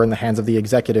much power in the hands of the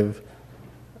executive,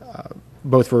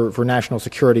 both for national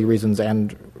security reasons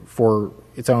and for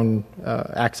its own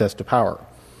access to power.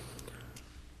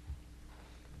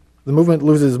 The movement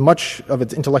loses much of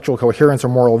its intellectual coherence or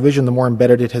moral vision the more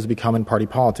embedded it has become in party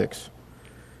politics.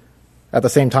 At the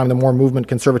same time, the more movement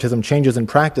conservatism changes in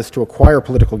practice to acquire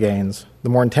political gains, the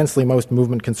more intensely most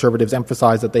movement conservatives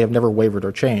emphasize that they have never wavered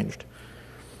or changed.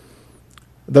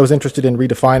 Those interested in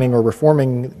redefining or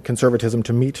reforming conservatism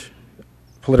to meet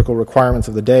political requirements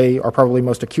of the day are probably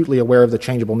most acutely aware of the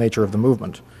changeable nature of the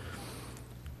movement.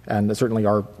 And certainly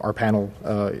our panel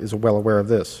is well aware of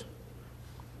this.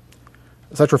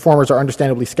 Such reformers are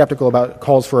understandably skeptical about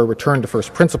calls for a return to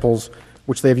first principles,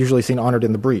 which they have usually seen honored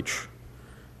in the breach.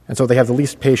 And so they have the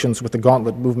least patience with the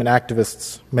gauntlet movement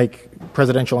activists make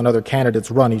presidential and other candidates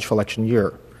run each election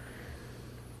year.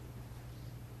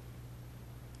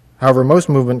 However, most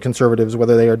movement conservatives,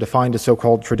 whether they are defined as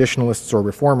so-called traditionalists or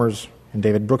reformers, in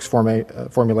David Brooks'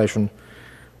 formulation,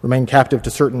 remain captive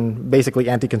to certain basically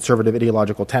anti-conservative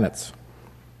ideological tenets.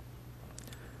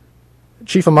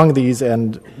 Chief among these,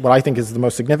 and what I think is the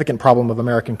most significant problem of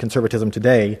American conservatism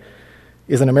today,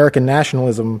 is an American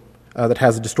nationalism that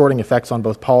has distorting effects on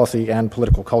both policy and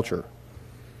political culture.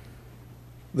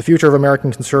 The future of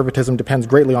American conservatism depends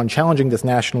greatly on challenging this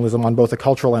nationalism on both a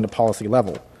cultural and a policy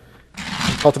level,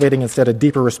 cultivating instead a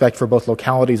deeper respect for both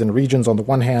localities and regions on the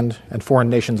one hand and foreign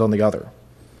nations on the other.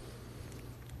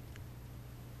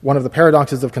 One of the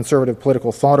paradoxes of conservative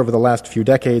political thought over the last few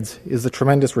decades is the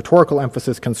tremendous rhetorical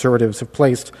emphasis conservatives have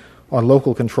placed on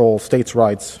local control, states'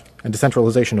 rights, and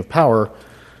decentralization of power,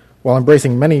 while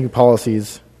embracing many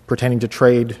policies pertaining to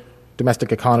trade,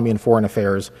 domestic economy, and foreign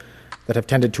affairs that have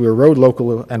tended to erode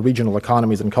local and regional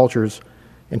economies and cultures,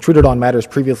 intruded on matters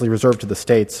previously reserved to the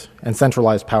states, and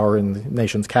centralized power in the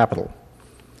nation's capital.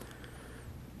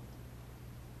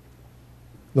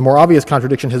 The more obvious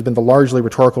contradiction has been the largely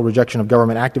rhetorical rejection of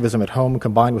government activism at home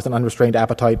combined with an unrestrained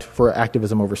appetite for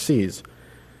activism overseas.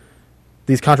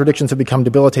 These contradictions have become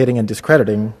debilitating and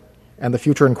discrediting, and the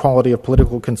future and quality of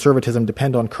political conservatism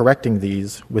depend on correcting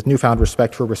these with newfound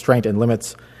respect for restraint and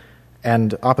limits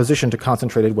and opposition to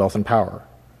concentrated wealth and power.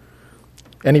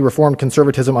 Any reformed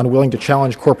conservatism unwilling to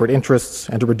challenge corporate interests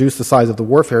and to reduce the size of the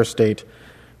warfare state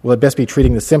will at best be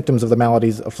treating the symptoms of the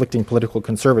maladies afflicting political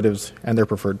conservatives and their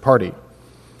preferred party.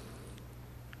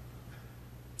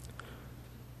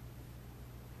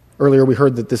 Earlier, we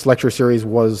heard that this lecture series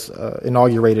was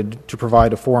inaugurated to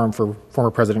provide a forum for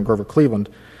former President Grover Cleveland,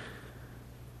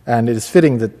 and it is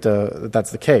fitting that that's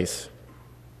the case.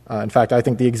 In fact, I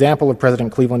think the example of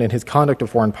President Cleveland in his conduct of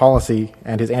foreign policy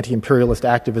and his anti-imperialist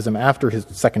activism after his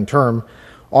second term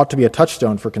ought to be a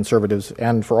touchstone for conservatives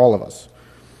and for all of us.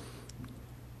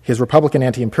 His Republican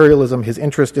anti-imperialism, his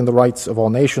interest in the rights of all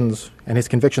nations, and his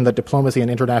conviction that diplomacy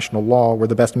and international law were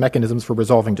the best mechanisms for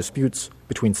resolving disputes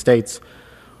between states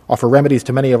offer remedies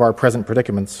to many of our present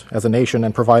predicaments as a nation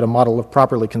and provide a model of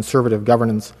properly conservative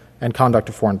governance and conduct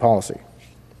of foreign policy.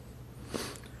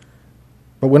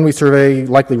 But when we survey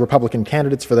likely Republican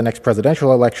candidates for the next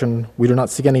presidential election, we do not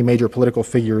see any major political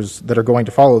figures that are going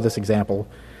to follow this example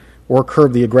or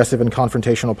curb the aggressive and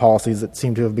confrontational policies that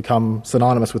seem to have become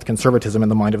synonymous with conservatism in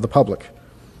the mind of the public.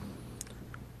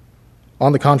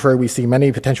 On the contrary, we see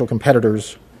many potential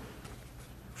competitors,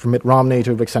 from Mitt Romney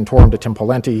to Vic Santorum to Tim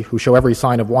Pawlenty, who show every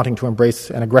sign of wanting to embrace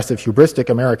an aggressive hubristic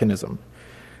Americanism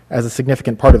as a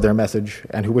significant part of their message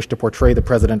and who wish to portray the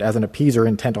president as an appeaser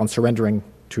intent on surrendering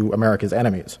to America's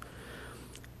enemies.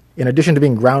 In addition to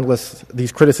being groundless,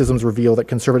 these criticisms reveal that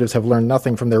conservatives have learned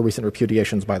nothing from their recent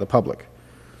repudiations by the public.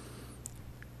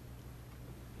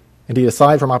 Indeed,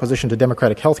 aside from opposition to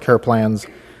Democratic health care plans,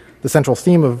 the central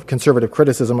theme of conservative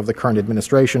criticism of the current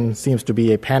administration seems to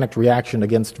be a panicked reaction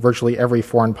against virtually every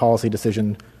foreign policy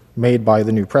decision made by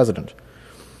the new president.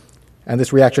 And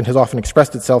this reaction has often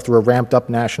expressed itself through a ramped-up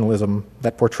nationalism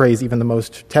that portrays even the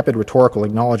most tepid rhetorical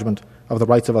acknowledgement of the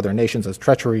rights of other nations as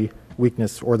treachery,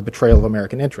 weakness, or the betrayal of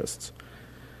American interests.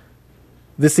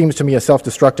 This seems to me a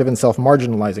self-destructive and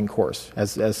self-marginalizing course,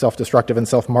 as self-destructive and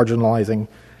self-marginalizing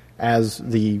as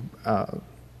the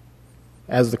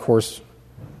course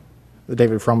that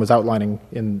David Frum was outlining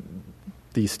in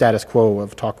the status quo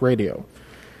of talk radio.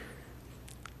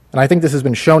 And I think this has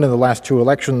been shown in the last two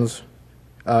elections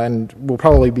and will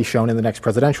probably be shown in the next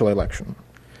presidential election.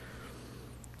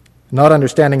 Not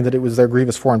understanding that it was their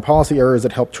grievous foreign policy errors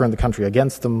that helped turn the country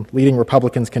against them, leading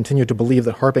Republicans continue to believe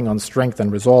that harping on strength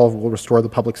and resolve will restore the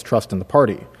public's trust in the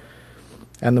party.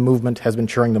 And the movement has been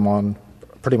cheering them on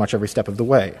pretty much every step of the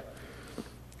way.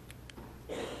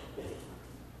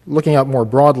 Looking out more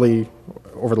broadly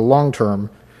over the long term,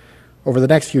 over the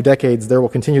next few decades, there will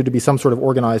continue to be some sort of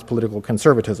organized political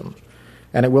conservatism,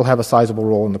 and it will have a sizable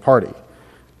role in the party.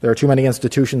 There are too many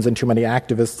institutions and too many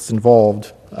activists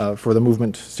involved for the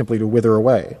movement simply to wither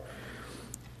away.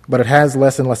 But it has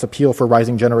less and less appeal for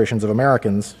rising generations of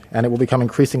Americans, and it will become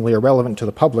increasingly irrelevant to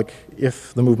the public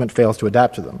if the movement fails to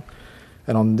adapt to them.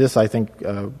 And on this, I think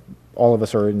all of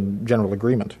us are in general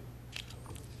agreement.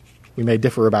 We may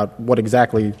differ about what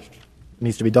exactly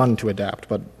needs to be done to adapt,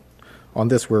 but on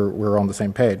this we're on the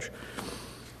same page.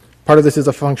 Part of this is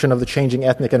a function of the changing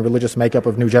ethnic and religious makeup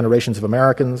of new generations of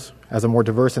Americans, as a more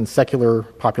diverse and secular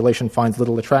population finds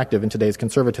little attractive in today's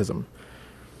conservatism.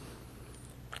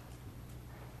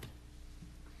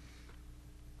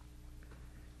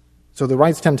 So the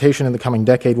right's temptation in the coming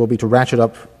decade will be to ratchet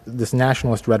up this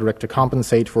nationalist rhetoric to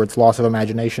compensate for its loss of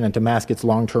imagination and to mask its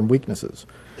long-term weaknesses.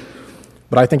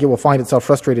 But I think it will find itself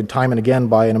frustrated time and again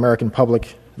by an American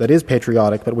public that is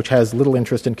patriotic, but which has little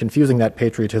interest in confusing that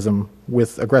patriotism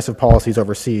with aggressive policies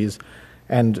overseas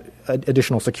and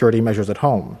additional security measures at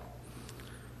home.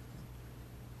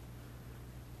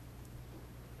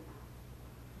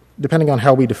 Depending on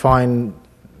how we define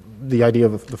the idea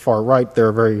of the far right, there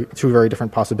are two very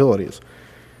different possibilities.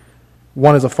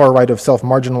 One is a far right of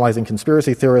self-marginalizing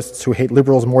conspiracy theorists who hate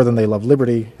liberals more than they love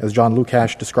liberty, as John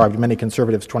Lukács described many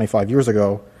conservatives 25 years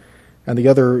ago, and the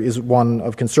other is one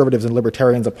of conservatives and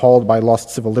libertarians appalled by lost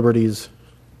civil liberties,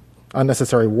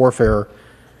 unnecessary warfare,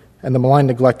 and the malign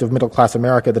neglect of middle-class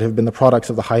America that have been the products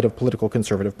of the height of political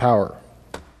conservative power.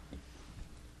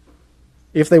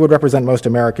 If they would represent most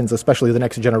Americans, especially the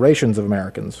next generations of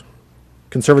Americans,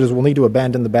 conservatives will need to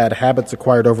abandon the bad habits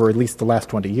acquired over at least the last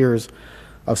 20 years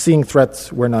of seeing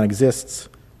threats where none exists,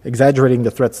 exaggerating the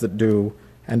threats that do,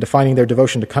 and defining their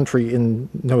devotion to country in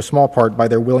no small part by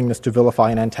their willingness to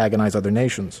vilify and antagonize other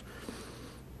nations.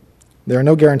 There are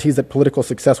no guarantees that political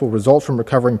success will result from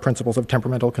recovering principles of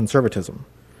temperamental conservatism,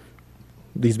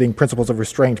 these being principles of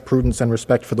restraint, prudence, and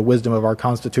respect for the wisdom of our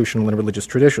constitutional and religious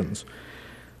traditions.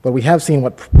 But we have seen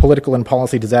what political and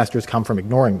policy disasters come from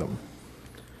ignoring them.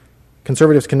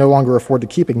 Conservatives can no longer afford to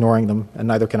keep ignoring them, and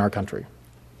neither can our country.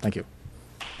 Thank you.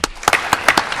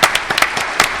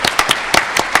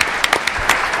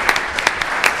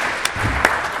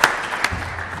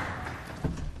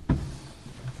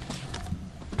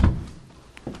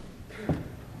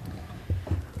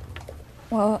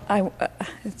 Well,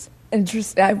 it's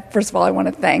interesting. First of all, I want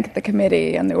to thank the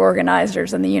committee and the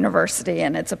organizers and the university,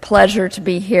 and it's a pleasure to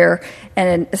be here,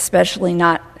 and especially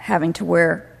not having to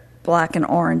wear black and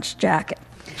orange jacket.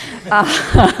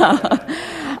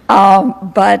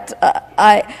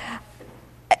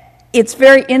 It's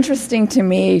very interesting to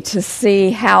me to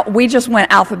see how we just went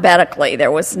alphabetically.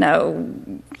 There was no,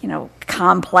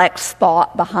 complex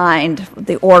thought behind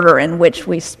the order in which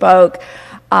we spoke,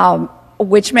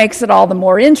 which makes it all the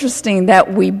more interesting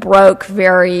that we broke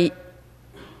very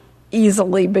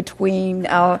easily between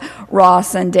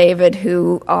Ross and David,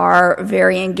 who are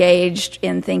very engaged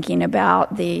in thinking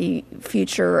about the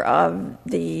future of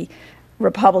the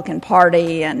Republican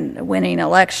Party and winning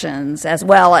elections, as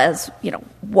well as,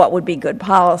 what would be good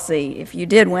policy if you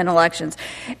did win elections.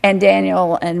 And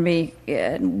Daniel and me,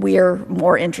 we're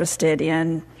more interested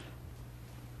in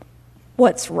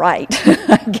what's right,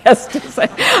 I guess to say.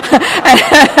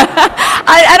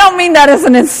 I don't mean that as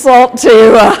an insult to,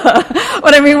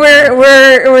 but I mean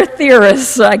we're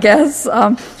theorists, I guess.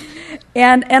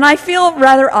 And I feel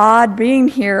rather odd being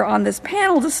here on this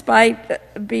panel,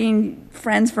 despite being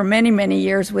friends for many, many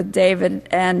years with David,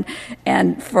 and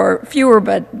for fewer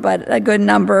but a good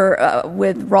number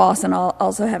with Ross, and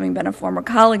also having been a former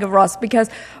colleague of Ross.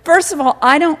 Because first of all,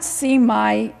 I don't see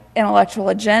my intellectual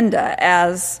agenda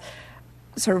as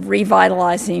sort of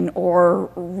revitalizing or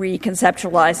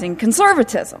reconceptualizing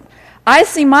conservatism. I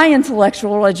see my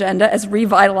intellectual agenda as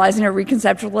revitalizing or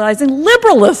reconceptualizing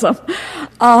liberalism.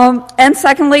 And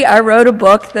secondly, I wrote a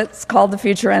book that's called The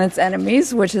Future and Its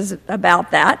Enemies, which is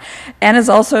about that, and is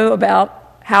also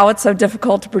about how it's so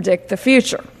difficult to predict the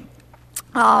future.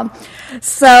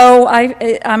 So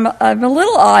I'm a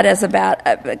little odd as about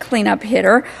a cleanup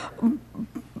hitter,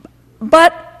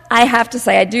 but I have to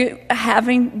say,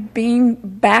 having been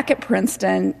back at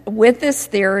Princeton with this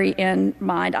theory in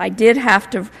mind, I did have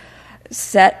to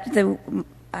set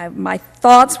my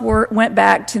thoughts went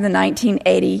back to the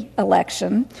 1980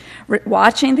 election,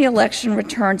 watching the election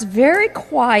returns very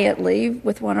quietly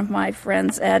with one of my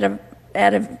friends at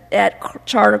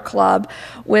Charter Club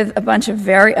with a bunch of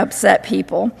very upset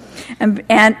people,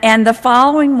 and the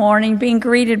following morning being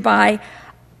greeted by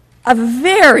a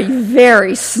very,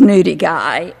 very snooty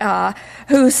guy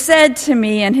who said to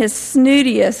me in his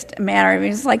snootiest manner, I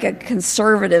mean, it's like a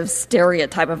conservative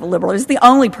stereotype of a liberal. He was the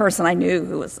only person I knew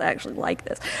who was actually like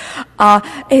this.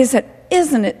 He said,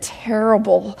 "Isn't it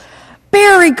terrible?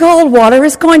 Barry Goldwater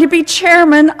is going to be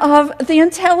chairman of the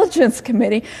Intelligence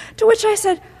Committee." To which I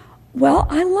said, "Well,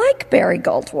 I like Barry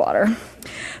Goldwater,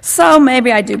 so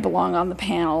maybe I do belong on the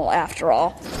panel after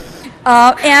all."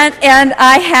 And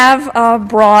I have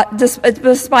brought,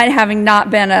 despite having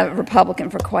not been a Republican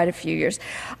for quite a few years,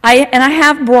 I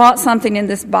have brought something in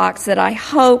this box that I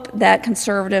hope that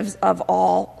conservatives of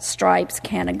all stripes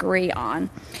can agree on.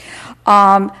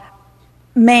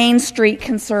 Main Street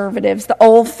conservatives, the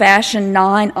old-fashioned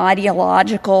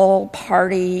non-ideological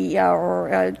party,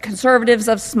 or conservatives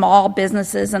of small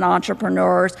businesses and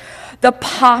entrepreneurs, the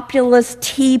populist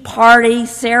Tea Party,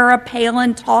 Sarah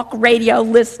Palin talk radio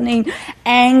listening,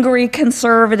 angry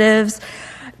conservatives,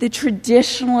 the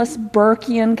traditionalist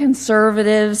Burkean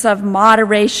conservatives of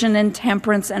moderation and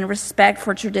temperance and respect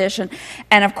for tradition,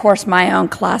 and of course my own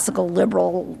classical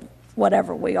liberal,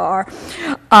 whatever we are,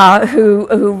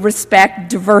 who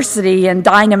respect diversity and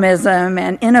dynamism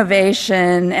and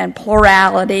innovation and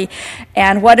plurality.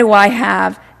 And what do I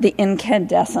have? The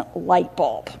incandescent light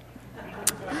bulb.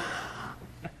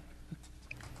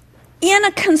 In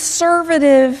a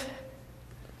conservative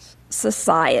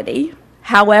society,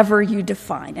 however you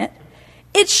define it,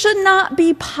 it should not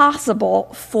be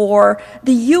possible for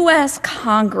the U.S.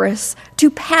 Congress to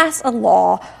pass a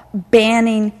law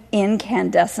banning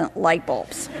incandescent light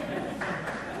bulbs.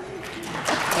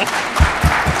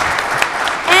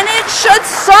 And it should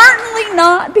certainly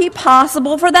not be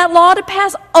possible for that law to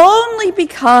pass only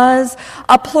because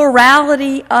a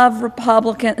plurality of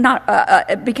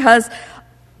because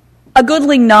a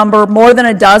goodly number, more than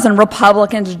a dozen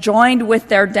Republicans joined with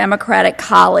their Democratic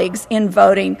colleagues in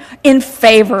voting in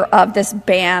favor of this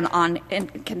ban on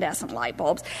incandescent light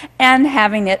bulbs and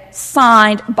having it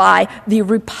signed by the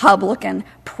Republican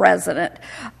president.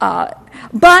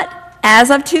 But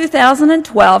as of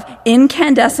 2012,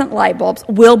 incandescent light bulbs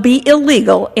will be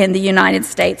illegal in the United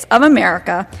States of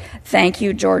America. Thank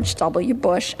you, George W.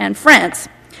 Bush and friends.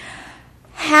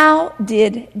 How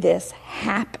did this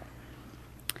happen?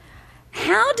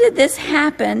 How did this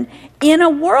happen in a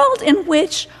world in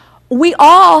which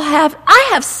I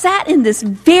have sat in this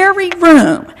very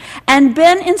room and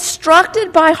been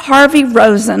instructed by Harvey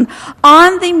Rosen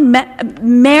on the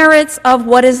merits of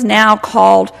what is now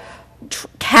called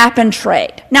cap and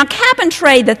trade. Now, cap and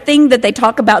trade, the thing that they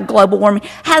talk about global warming,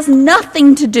 has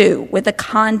nothing to do with the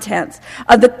contents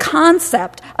of the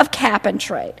concept of cap and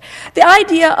trade. The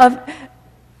idea of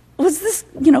was this,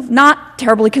 not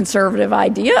terribly conservative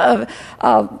idea of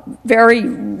a very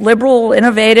liberal,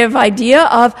 innovative idea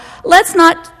of let's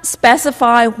not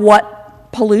specify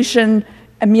what pollution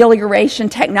amelioration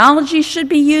technology should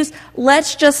be used.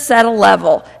 Let's just set a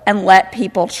level and let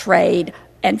people trade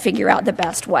and figure out the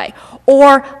best way.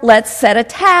 Or let's set a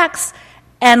tax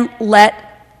and let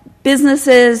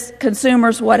businesses,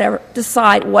 consumers, whatever,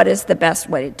 decide what is the best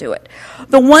way to do it.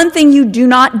 The one thing you do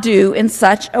not do in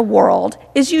such a world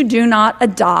is you do not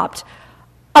adopt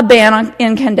a ban on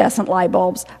incandescent light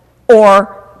bulbs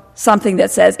or something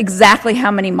that says exactly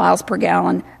how many miles per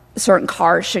gallon certain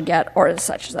cars should get or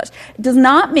such and such. It does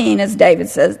not mean, as David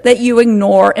says, that you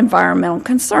ignore environmental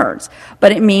concerns,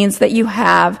 but it means that you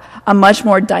have a much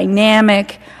more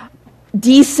dynamic,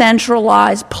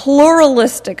 decentralized,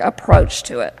 pluralistic approach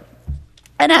to it.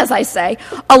 And as I say,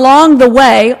 along the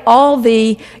way, all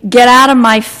the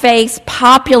get-out-of-my-face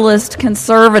populist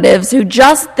conservatives who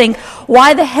just think,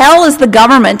 why the hell is the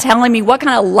government telling me what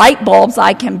kind of light bulbs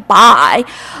I can buy,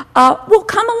 will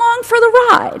come along for the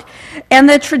ride. And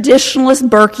the traditionalist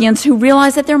Burkeans who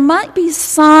realize that there might be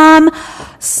some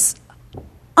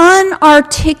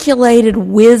unarticulated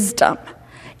wisdom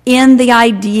in the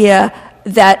idea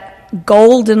that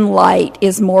golden light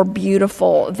is more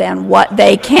beautiful than what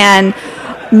they can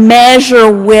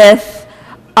measure with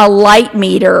a light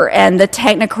meter, and the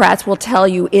technocrats will tell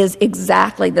you is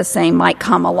exactly the same, might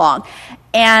come along.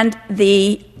 And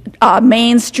the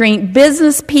mainstream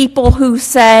business people who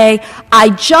say, I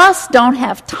just don't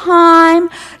have time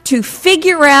to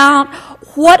figure out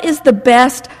what is the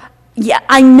best. Yeah,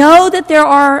 I know that there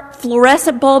are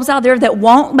fluorescent bulbs out there that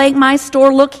won't make my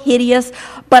store look hideous,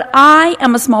 but I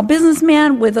am a small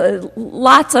businessman with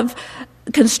lots of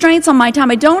constraints on my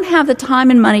time. I don't have the time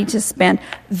and money to spend.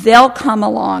 They'll come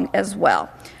along as well.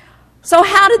 So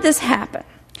how did this happen?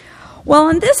 Well,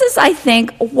 and this is, I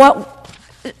think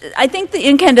the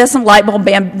incandescent light bulb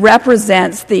ban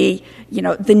represents the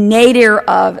nadir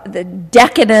of the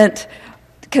decadent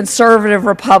conservative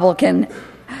Republican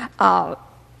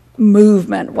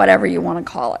movement, whatever you want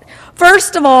to call it.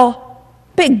 First of all,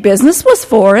 big business was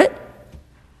for it.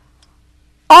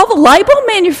 All the light bulb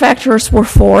manufacturers were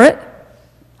for it.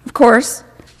 Of course,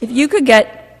 if you could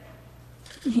get,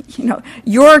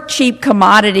 your cheap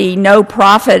commodity, no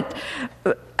profit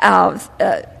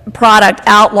product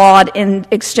outlawed in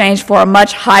exchange for a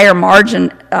much higher margin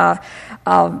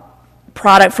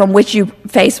product from which you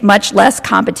face much less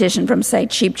competition from, say,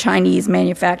 cheap Chinese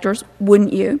manufacturers,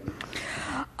 wouldn't you?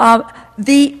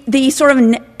 The sort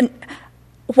of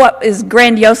what is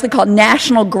grandiosely called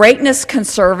national greatness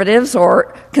conservatives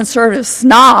or conservative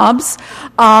snobs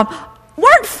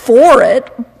weren't for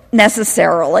it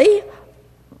necessarily,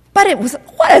 but it was,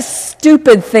 what a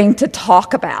stupid thing to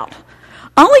talk about.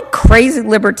 Only crazy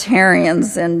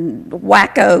libertarians and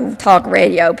wacko talk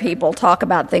radio people talk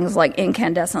about things like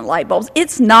incandescent light bulbs.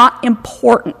 It's not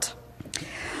important.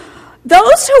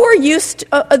 Those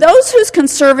whose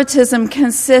conservatism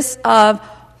consists of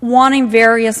wanting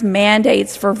various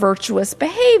mandates for virtuous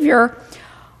behavior,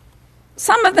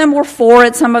 some of them were for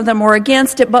it, some of them were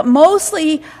against it, but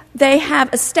mostly they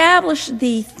have established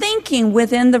the thinking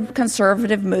within the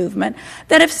conservative movement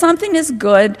that if something is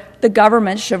good, the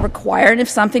government should require it, and if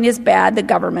something is bad, the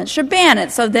government should ban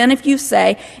it. So then if you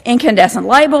say incandescent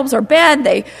light bulbs are bad,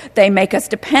 they make us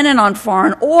dependent on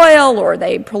foreign oil, or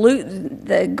they pollute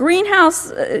the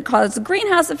greenhouse, cause the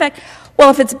greenhouse effect,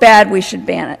 well, if it's bad, we should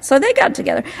ban it. So they got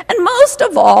together. And most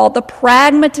of all, the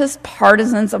pragmatist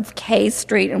partisans of K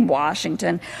Street in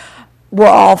Washington were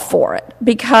all for it.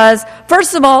 Because,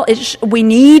 first of all, we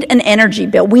need an energy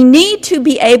bill. We need to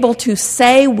be able to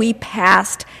say we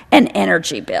passed an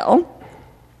energy bill.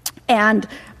 And,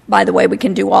 by the way, we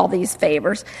can do all these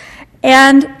favors.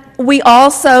 And we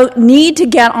also need to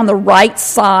get on the right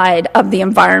side of the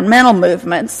environmental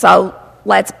movement. So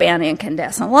let's ban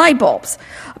incandescent light bulbs.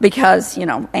 Because,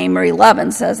 Amory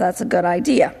Lovin says that's a good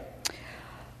idea.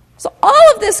 So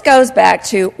all of this goes back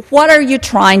to, what are you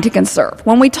trying to conserve?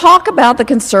 When we talk about the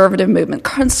conservative movement,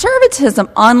 conservatism,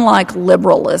 unlike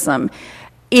liberalism,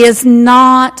 is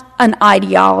not an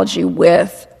ideology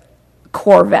with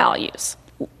core values.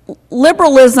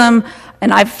 Liberalism,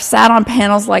 and I've sat on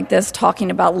panels like this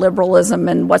talking about liberalism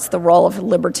and what's the role of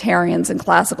libertarians and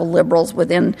classical liberals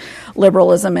within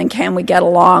liberalism, and can we get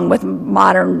along with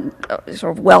modern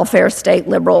sort of welfare state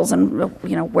liberals, and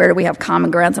where do we have common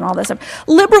grounds and all that stuff.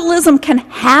 Liberalism can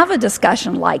have a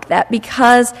discussion like that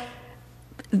because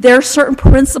there are certain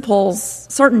principles,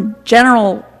 certain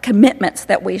general commitments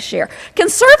that we share.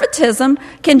 Conservatism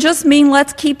can just mean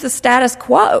let's keep the status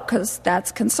quo because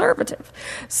that's conservative.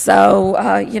 So,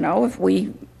 if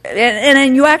we...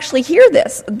 And you actually hear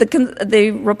this.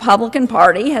 The Republican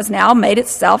Party has now made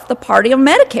itself the party of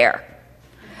Medicare.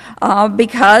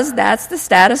 because that's the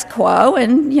status quo,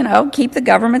 and, keep the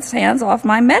government's hands off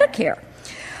my Medicare.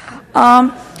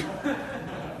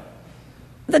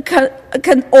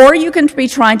 Or you can be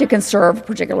trying to conserve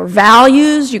particular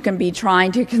values, you can be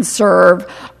trying to conserve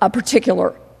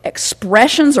particular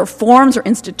expressions or forms or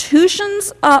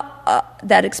institutions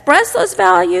that express those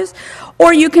values,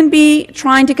 or you can be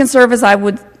trying to conserve, as I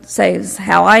would say is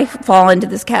how I fall into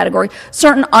this category,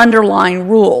 certain underlying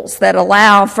rules that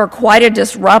allow for quite a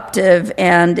disruptive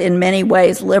and in many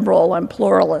ways liberal and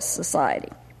pluralist society.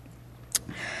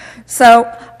 So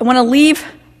I want to leave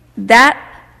that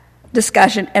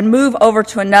discussion and move over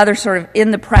to another sort of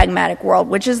in the pragmatic world,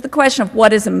 which is the question of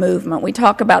what is a movement. We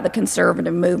talk about the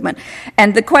conservative movement,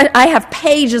 and I have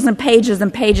pages and pages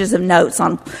and pages of notes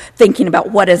on thinking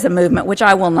about what is a movement, which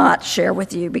I will not share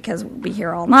with you because we'll be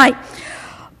here all night.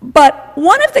 But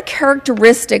one of the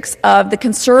characteristics of the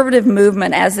conservative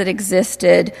movement as it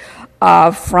existed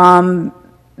from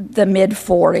the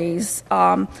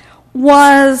mid-40s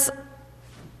was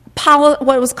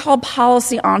what was called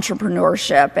policy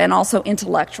entrepreneurship and also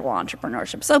intellectual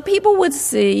entrepreneurship. So people would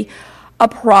see a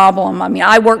problem. I mean,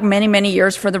 I worked many, many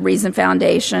years for the Reason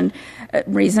Foundation,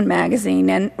 Reason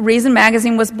Magazine, and Reason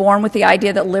Magazine was born with the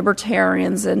idea that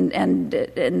libertarians and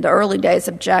in the early days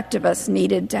objectivists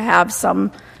needed to have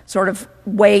some sort of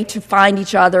way to find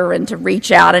each other and to reach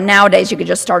out. And nowadays you could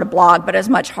just start a blog, but it was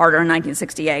much harder in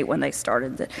 1968 when they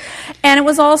started it. And it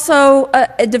was also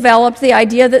it developed the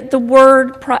idea that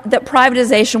that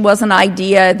privatization was an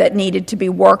idea that needed to be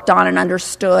worked on and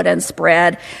understood and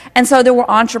spread. And so there were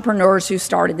entrepreneurs who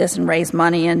started this and raised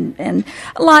money, and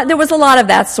there was a lot of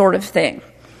that sort of thing.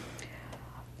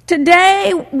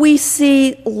 Today we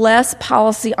see less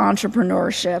policy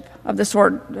entrepreneurship of the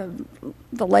sort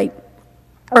the late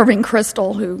Irving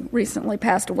Kristol, who recently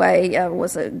passed away,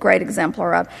 was a great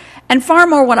exemplar of, and far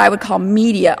more what I would call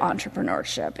media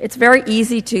entrepreneurship. It's very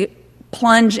easy to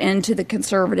plunge into the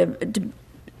conservative, to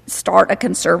start a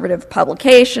conservative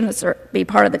publication, be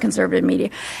part of the conservative media.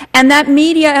 And that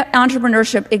media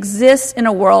entrepreneurship exists in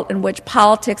a world in which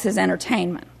politics is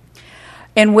entertainment,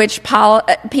 in which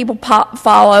people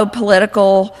follow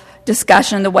political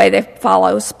discussion the way they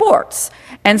follow sports.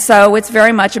 And so it's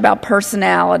very much about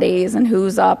personalities and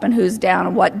who's up and who's down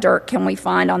and what dirt can we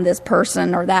find on this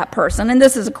person or that person. And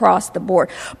this is across the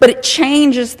board. But it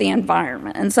changes the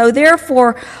environment. And so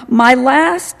therefore, my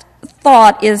last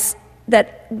thought is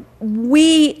that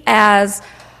we as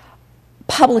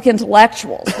public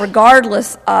intellectuals,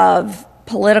 regardless of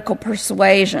political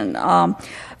persuasion,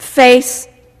 face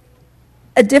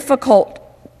a difficult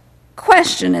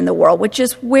question in the world, which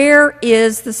is where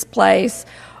is this place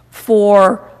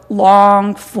for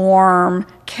long-form,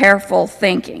 careful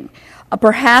thinking?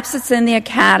 Perhaps it's in the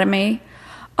academy,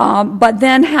 but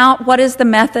then what is the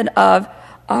method of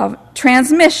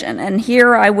transmission? And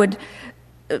here I would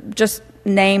just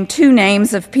name two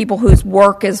names of people whose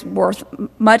work is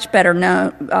much better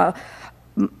known,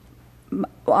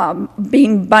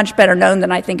 being much better known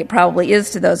than I think it probably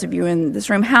is to those of you in this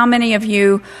room. How many of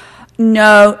you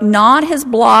know not his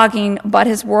blogging, but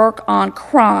his work on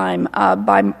crime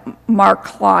by Mark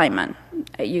Kleiman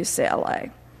at UCLA?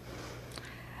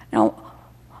 Now,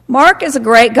 Mark is a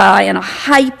great guy and a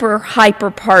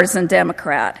hyper partisan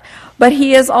Democrat, but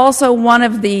he is also one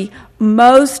of the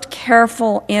most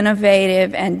careful,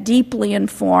 innovative, and deeply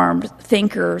informed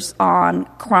thinkers on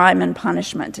crime and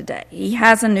punishment today. He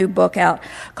has a new book out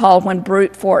called When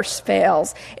Brute Force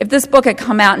Fails. If this book had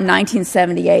come out in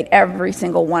 1978, every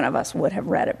single one of us would have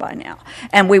read it by now.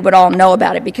 And we would all know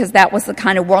about it because that was the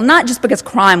kind of world, not just because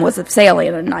crime was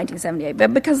salient in 1978,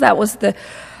 but because that was the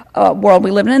world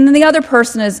we live in. And then the other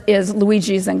person is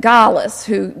Luigi Zingales,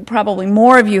 who probably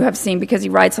more of you have seen because he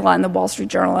writes a lot in the Wall Street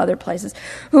Journal and other places,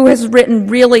 who has written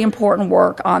really important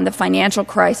work on the financial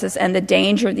crisis and the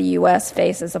danger the U.S.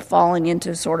 faces of falling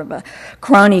into sort of a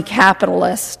crony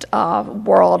capitalist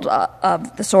world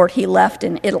of the sort he left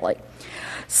in Italy.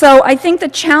 So I think the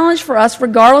challenge for us,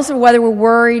 regardless of whether we're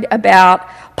worried about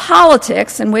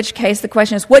politics, in which case the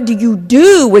question is, what do you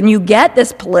do when you get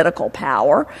this political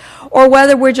power, or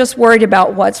whether we're just worried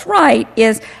about what's right,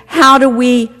 is how do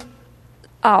we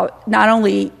not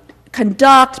only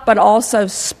conduct but also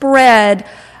spread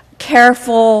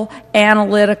careful,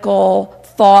 analytical,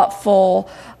 thoughtful,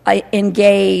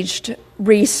 engaged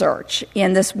research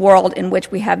in this world in which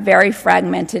we have very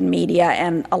fragmented media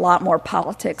and a lot more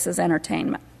politics as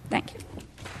entertainment. Thank you.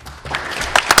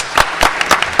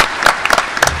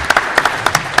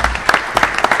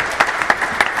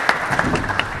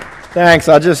 Thanks.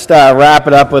 I'll just wrap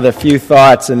it up with a few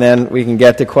thoughts, and then we can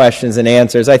get to questions and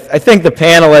answers. I think the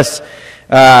panelists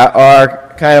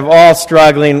are kind of all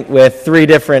struggling with three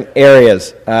different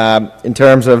areas in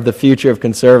terms of the future of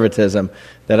conservatism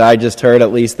that I just heard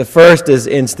at least. The first is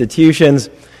institutions,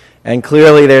 and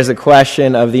clearly there's a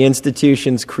question of the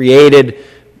institutions created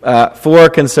for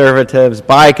conservatives,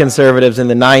 by conservatives in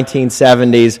the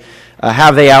 1970s,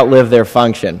 have they outlived their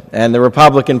function? And the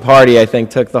Republican Party, I think,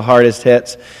 took the hardest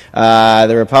hits.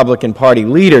 The Republican Party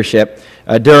leadership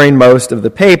during most of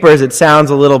the papers. It sounds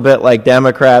a little bit like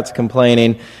Democrats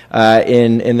complaining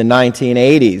in the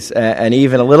 1980s and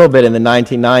even a little bit in the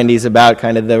 1990s about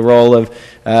kind of the role of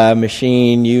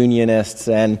machine unionists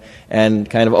and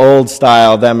kind of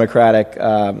old-style Democratic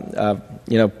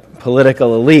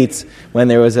political elites when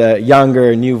there was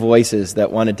younger, new voices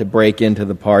that wanted to break into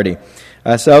the party.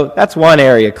 So that's one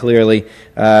area, clearly,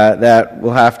 that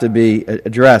will have to be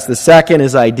addressed. The second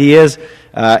is ideas.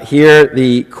 Here,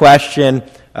 the question,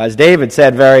 as David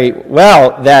said very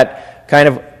well, that kind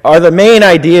of are the main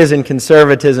ideas in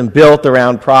conservatism built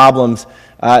around problems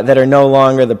that are no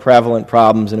longer the prevalent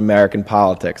problems in American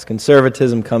politics.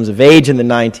 Conservatism comes of age in the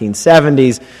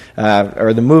 1970s,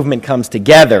 or the movement comes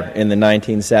together in the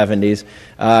 1970s,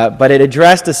 but it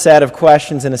addressed a set of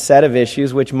questions and a set of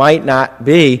issues which might not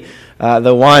be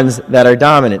the ones that are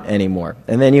dominant anymore.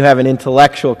 And then you have an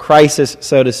intellectual crisis,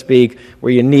 so to speak,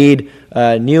 where you need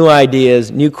new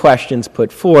ideas, new questions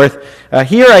put forth.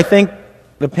 Here, I think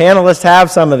the panelists have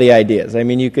some of the ideas. I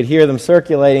mean, you could hear them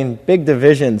circulating, big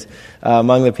divisions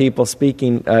among the people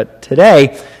speaking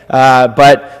today,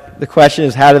 but the question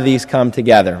is, how do these come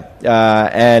together?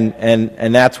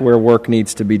 And that's where work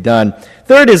needs to be done.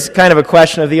 Third is kind of a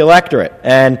question of the electorate.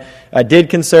 And did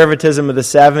conservatism of the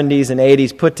 70s and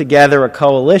 80s put together a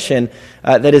coalition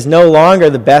that is no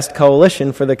longer the best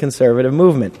coalition for the conservative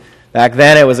movement? Back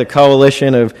then it was a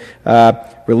coalition of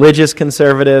religious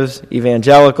conservatives,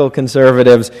 evangelical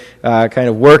conservatives, kind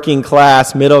of working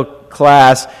class, middle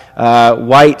class,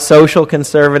 white social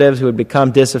conservatives who had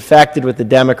become disaffected with the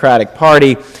Democratic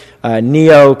Party,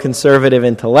 neo-conservative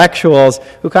intellectuals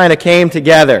who kind of came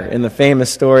together in the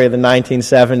famous story of the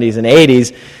 1970s and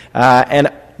 80s.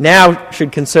 And now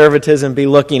should conservatism be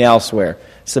looking elsewhere?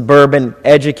 Suburban,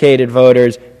 educated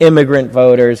voters, immigrant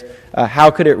voters,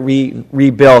 how could it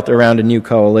rebuilt around a new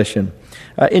coalition?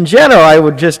 In general, I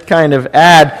would just kind of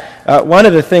add, one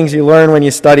of the things you learn when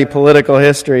you study political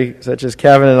history, such as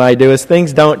Kevin and I do, is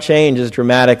things don't change as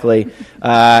dramatically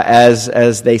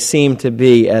as they seem to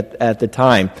be at the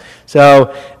time.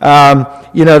 So,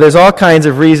 there's all kinds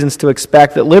of reasons to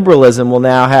expect that liberalism will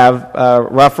now have a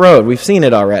rough road. We've seen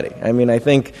it already. I mean, I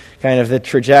think kind of the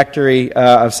trajectory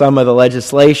of some of the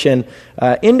legislation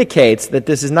indicates that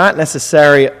this is not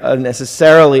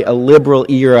necessarily a liberal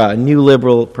era, a new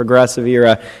liberal progressive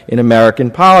era in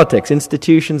American politics.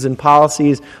 Institutions and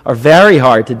policies are very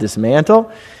hard to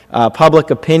dismantle.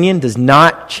 Public opinion does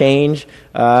not change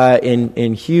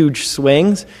in huge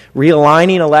swings.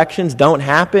 Realigning elections don't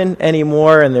happen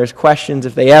anymore, and there's questions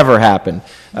if they ever happen,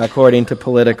 according to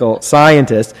political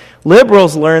scientists.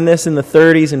 Liberals learned this in the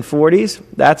 30s and 40s.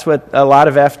 That's what a lot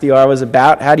of FDR was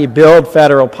about. How do you build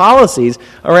federal policies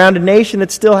around a nation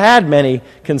that still had many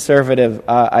conservative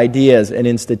ideas and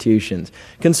institutions?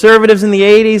 Conservatives in the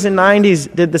 80s and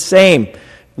 90s did the same.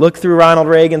 Look through Ronald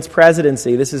Reagan's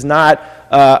presidency. This is not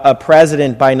a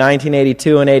president by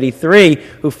 1982 and 83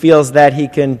 who feels that he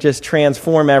can just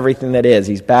transform everything that is.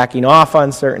 He's backing off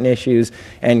on certain issues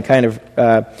and kind of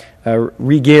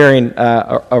regearing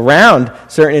around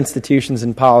certain institutions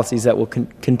and policies that will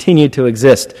continue to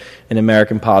exist in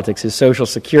American politics. His Social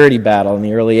Security battle in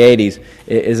the early 80s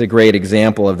is a great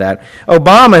example of that.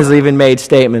 Obama has even made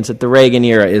statements that the Reagan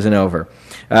era isn't over.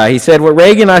 He said, what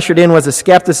Reagan ushered in was a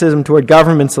skepticism toward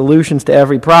government solutions to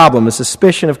every problem, a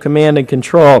suspicion of command and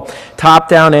control,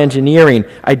 top-down engineering.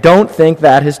 I don't think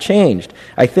that has changed.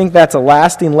 I think that's a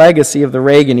lasting legacy of the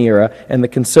Reagan era and the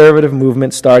conservative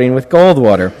movement starting with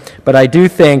Goldwater. But I do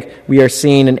think we are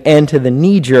seeing an end to the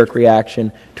knee-jerk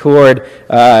reaction toward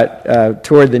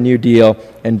the New Deal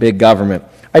and big government.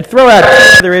 I'd throw out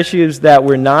other issues that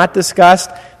were not discussed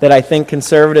that I think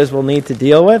conservatives will need to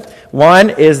deal with. One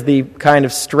is the kind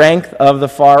of strength of the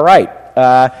far right.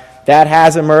 That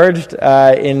has emerged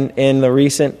in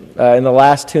the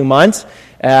last 2 months,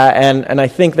 and I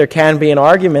think there can be an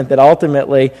argument that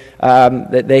ultimately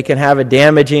that they can have a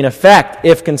damaging effect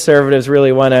if conservatives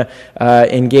really want to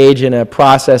engage in a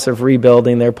process of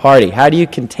rebuilding their party. How do you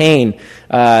contain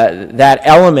that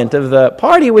element of the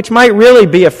party, which might really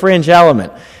be a fringe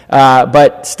element,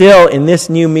 but still in this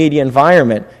new media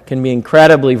environment can be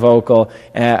incredibly vocal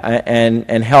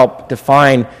and help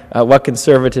define what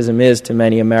conservatism is to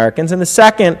many Americans. And the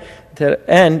second to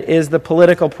end is the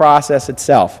political process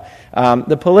itself.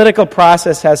 The political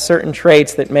process has certain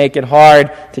traits that make it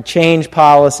hard to change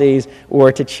policies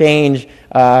or to change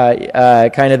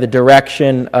kind of the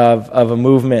direction of a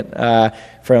movement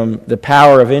from the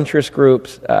power of interest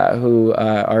groups who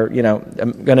are,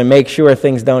 going to make sure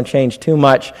things don't change too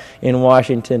much in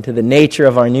Washington, to the nature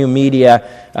of our new media,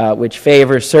 which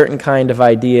favors certain kind of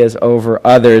ideas over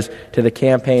others, to the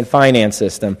campaign finance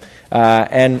system.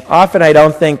 And often I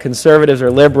don't think conservatives or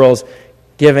liberals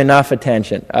give enough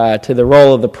attention to the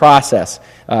role of the process,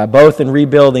 both in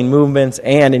rebuilding movements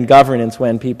and in governance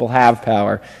when people have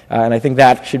power. And I think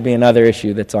that should be another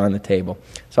issue that's on the table.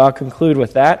 So I'll conclude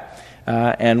with that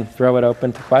and throw it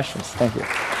open to questions. Thank you.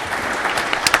 Okay,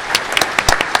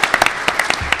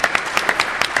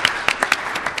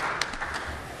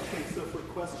 so for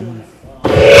questions,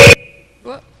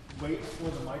 wait for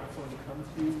the microphone to come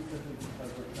to you, simply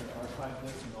because we're trying to archive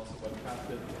this and also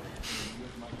webcast it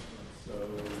with microphones. So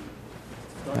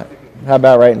start picking. How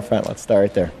about right in front? Let's start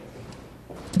right there.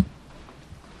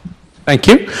 Thank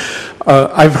you.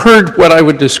 I've heard what I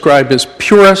would describe as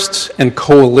purists and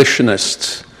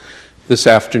coalitionists this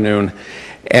afternoon,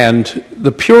 and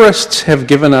the purists have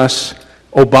given us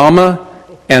Obama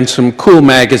and some cool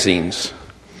magazines.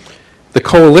 The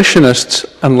coalitionists,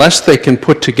 unless they can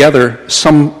put together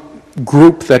some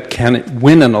group that can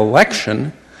win an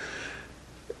election,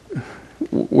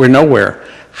 we're nowhere.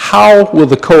 How will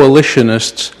the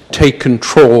coalitionists take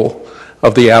control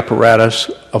of the apparatus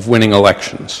of winning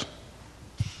elections?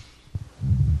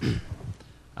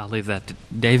 I'll leave that to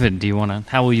David.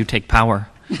 How will you take power?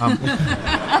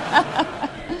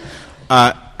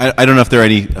 I don't know if there are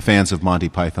any fans of Monty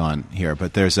Python here,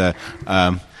 but there's a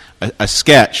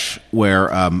sketch where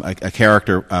a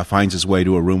character finds his way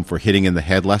to a room for hitting in the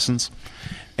head lessons.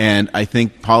 And I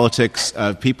think politics,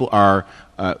 people are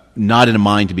not in a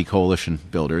mind to be coalition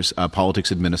builders.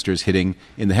 Politics administers hitting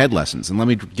in the head lessons. And let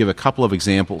me give a couple of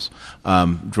examples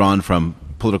drawn from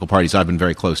political parties I've been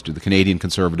very close to. The Canadian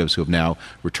Conservatives, who have now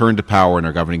returned to power and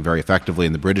are governing very effectively,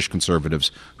 and the British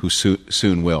Conservatives, who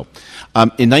soon will.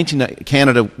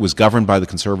 Canada was governed by the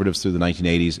Conservatives through the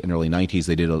 1980s and early 90s.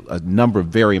 They did a number of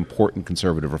very important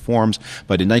conservative reforms,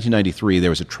 but in 1993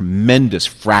 there was a tremendous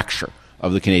fracture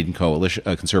of the Canadian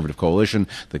Conservative coalition.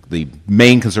 The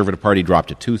main Conservative Party dropped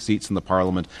to 2 seats in the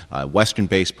Parliament.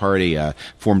 Western-based party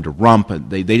formed a rump.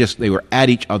 They were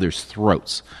at each other's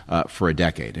throats for a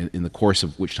decade, in the course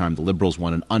of which time the Liberals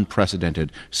won an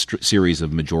unprecedented series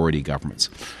of majority governments.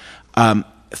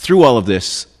 Through all of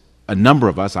this, a number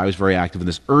of us, I was very active in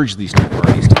this, urged these two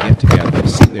parties to get together, to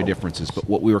see their differences. But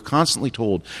what we were constantly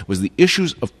told was the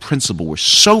issues of principle were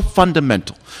so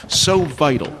fundamental, so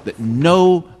vital, that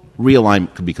no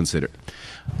realignment could be considered.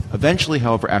 Eventually,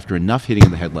 however, after enough hitting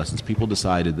in the head lessons, people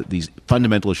decided that these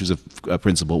fundamental issues of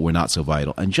principle were not so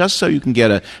vital. And just so you can get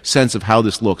a sense of how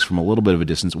this looks from a little bit of a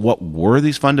distance, what were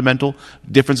these fundamental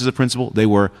differences of principle? They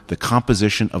were the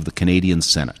composition of the Canadian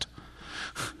Senate.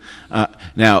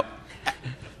 Now,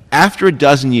 after a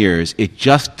dozen years, it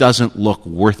just doesn't look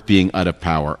worth being out of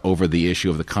power over the issue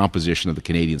of the composition of the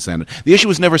Canadian Senate. The issue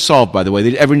was never solved, by the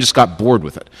way. Everyone just got bored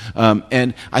with it.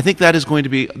 And I think that is going to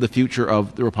be the future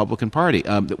of the Republican Party,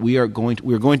 that we are going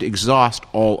to exhaust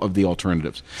all of the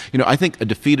alternatives. I think a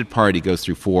defeated party goes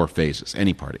through 4 phases,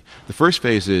 any party. The first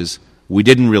phase is, we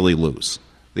didn't really lose.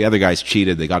 The other guys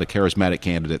cheated. They got a charismatic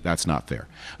candidate. That's not fair.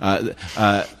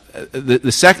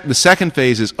 The second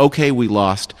phase is, okay, we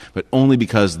lost, but only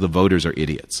because the voters are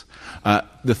idiots.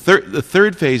 The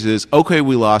third phase is, okay,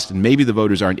 we lost, and maybe the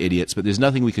voters aren't idiots, but there's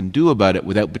nothing we can do about it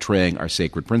without betraying our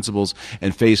sacred principles.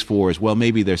 And phase 4 is, well,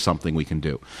 maybe there's something we can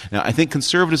do. Now, I think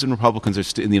conservatives and Republicans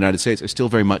in the United States are still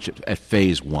very much at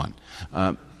phase 1.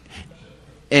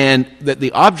 And that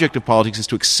the object of politics is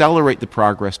to accelerate the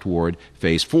progress toward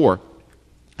phase 4.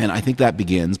 And I think that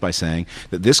begins by saying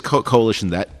that this coalition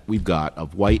that we've got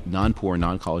of white, non-poor,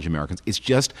 non-college Americans is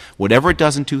just whatever it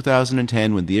does in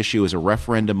 2010 when the issue is a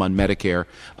referendum on Medicare.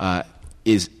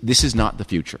 This is not the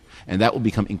future, and that will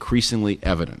become increasingly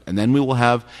evident. And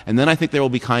then I think there will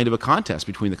be kind of a contest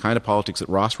between the kind of politics that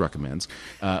Ross recommends,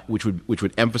 which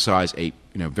would emphasize a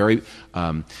very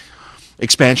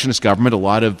expansionist government, a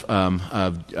lot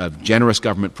of generous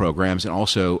government programs, and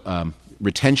also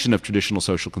retention of traditional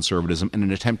social conservatism, and an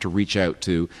attempt to reach out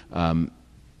to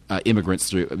immigrants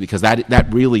through, because that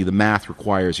really, the math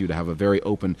requires you to have a very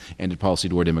open-ended policy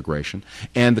toward immigration,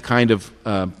 and the kind of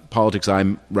politics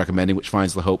I'm recommending, which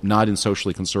finds the hope not in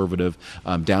socially conservative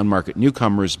down-market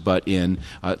newcomers, but in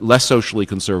less socially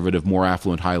conservative, more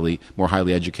affluent, more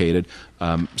highly educated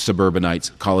suburbanites,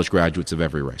 college graduates of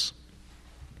every race.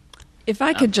 If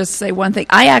I could just say one thing,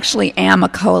 I actually am a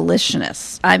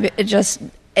coalitionist. I just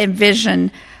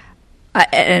envision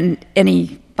and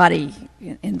anybody,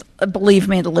 believe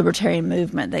me, the libertarian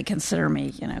movement, they consider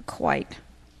me, quite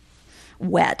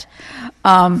wet.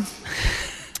 But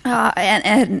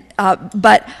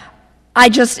I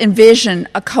just envision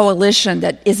a coalition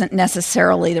that isn't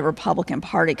necessarily the Republican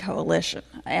Party coalition,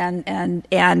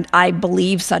 and I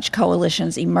believe such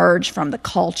coalitions emerge from the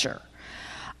culture.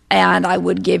 And I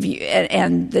would give you,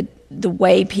 and the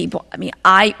way people,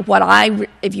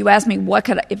 if you ask me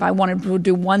if I wanted to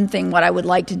do one thing, what I would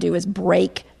like to do is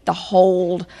break the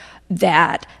hold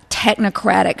that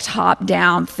technocratic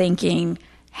top-down thinking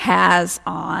has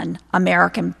on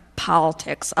American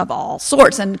politics of all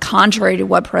sorts. And contrary to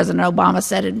what President Obama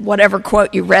said in whatever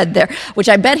quote you read there, which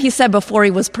I bet he said before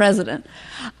he was president,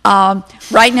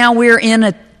 right now we're in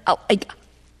a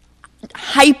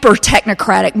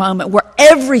hyper-technocratic moment where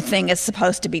everything is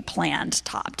supposed to be planned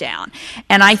top-down.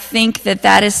 And I think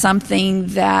that is something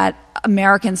that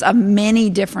Americans of many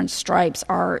different stripes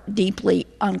are deeply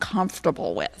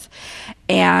uncomfortable with.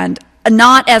 And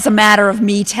not as a matter of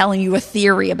me telling you a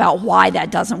theory about why that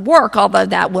doesn't work, although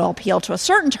that will appeal to a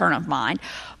certain turn of mind,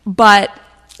 but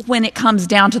when it comes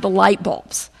down to the light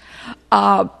bulbs.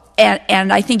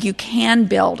 And I think you can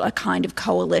build a kind of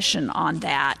coalition on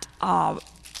that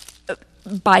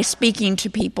by speaking to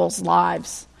people's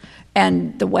lives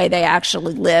and the way they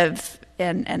actually live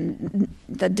and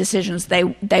the decisions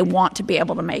they want to be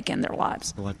able to make in their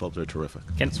lives. The light bulbs are terrific.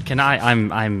 Can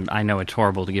I know it's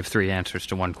horrible to give three answers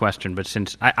to one question, but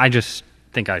since I just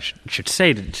think I should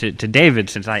say to David,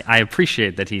 since I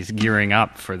appreciate that he's gearing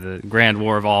up for the grand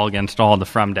war of all against all, the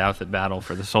From Douthat battle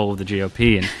for the soul of the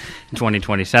GOP in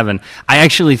 2027. I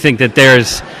actually think that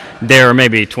there may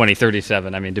be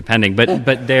 2037, I mean, depending, but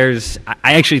I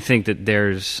actually think that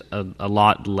there's a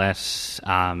lot less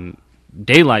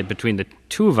daylight between the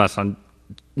two of us on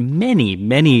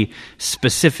many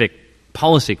specific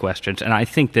policy questions, and I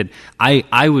think that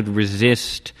I would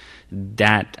resist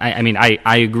that.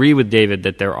 I agree with David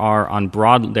that there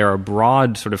are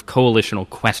broad sort of coalitional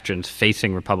questions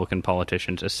facing Republican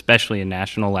politicians, especially in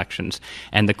national elections,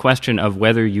 and the question of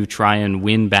whether you try and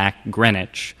win back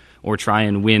Greenwich or try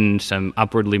and win some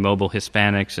upwardly mobile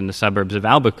Hispanics in the suburbs of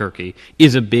Albuquerque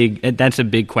that's a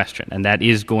big question, and that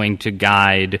is going to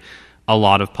guide a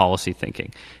lot of policy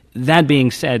thinking. That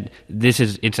being said,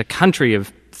 it's a country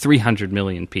of 300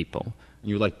 million people.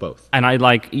 You like both. And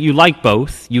you like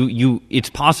both. It's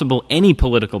possible any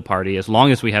political party, as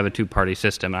long as we have a two-party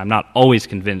system, and I'm not always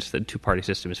convinced that a two-party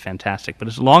system is fantastic, but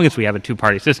as long as we have a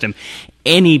two-party system,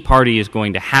 any party is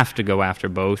going to have to go after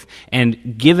both.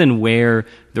 And given where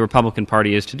the Republican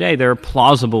Party is today, there are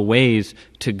plausible ways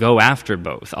to go after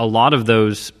both. A lot of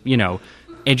those,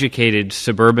 educated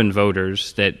suburban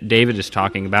voters that David is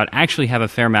talking about actually have a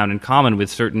fair amount in common with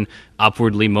certain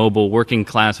upwardly mobile working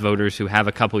class voters who have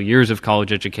a couple years of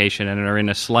college education and are in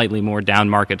a slightly more down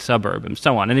market suburb and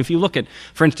so on. And if you look at,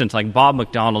 for instance, like Bob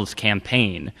McDonnell's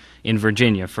campaign in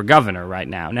Virginia for governor right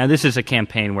now, this is a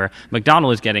campaign where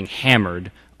McDonnell is getting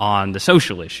hammered on the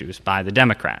social issues by the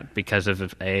Democrat because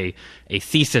of a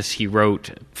thesis he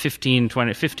wrote 15,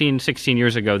 16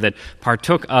 years ago that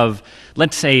partook of,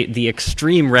 let's say, the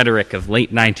extreme rhetoric of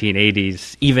late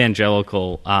 1980s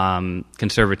evangelical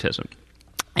conservatism.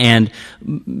 And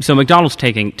so McDonnell's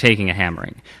taking a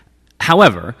hammering.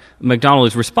 However, McDonnell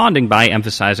is responding by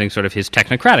emphasizing sort of his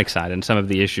technocratic side and some of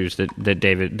the issues that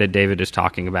David is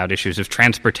talking about, issues of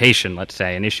transportation, let's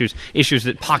say, and issues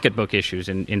that pocketbook issues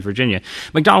in Virginia.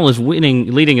 McDonnell is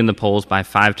leading in the polls by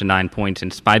 5 to 9 points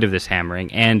in spite of this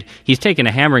hammering, and he's taken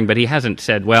a hammering, but he hasn't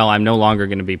said, well, I'm no longer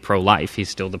going to be pro-life. He's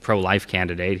still the pro-life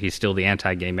candidate. He's still the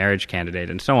anti-gay marriage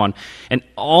candidate, and so on. And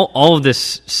all of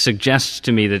this suggests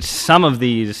to me that some of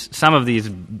these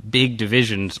big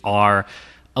divisions are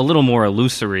a little more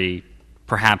illusory,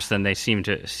 perhaps, than they seem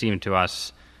to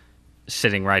us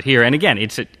sitting right here. And again,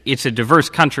 it's a diverse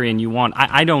country,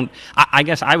 and I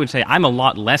guess I would say I'm a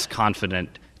lot less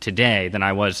confident today than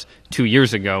I was 2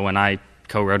 years ago when I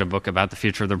co-wrote a book about the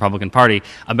future of the Republican Party,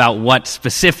 about what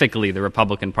specifically the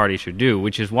Republican Party should do,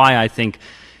 which is why I think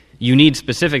you need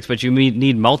specifics, but you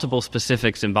need multiple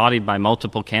specifics embodied by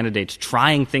multiple candidates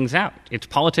trying things out.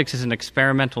 Politics is an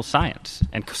experimental science,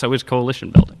 and so is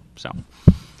coalition building. So.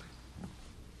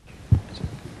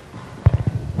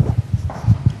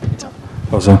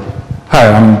 Hi,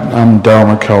 I'm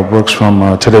Darryl McKell Brooks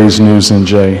from Today's News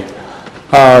NJ.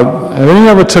 Have any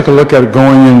ever took a look at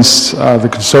going in the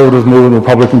conservative movement, the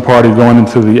Republican Party, going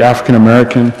into the African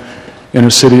American inner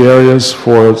city areas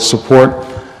for support?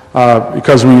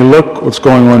 Because when you look what's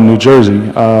going on in New Jersey,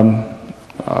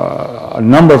 a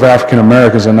number of African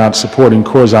Americans are not supporting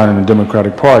Corzine in the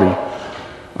Democratic Party.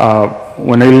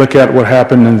 when they look at what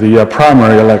happened in the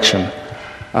primary election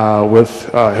with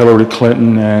Hillary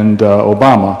Clinton and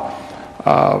Obama,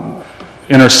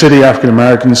 inner city African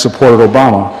Americans supported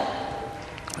Obama.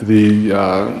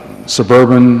 The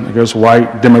suburban, I guess,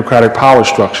 white Democratic power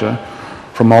structure,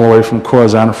 from all the way from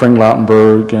Corazon, Frank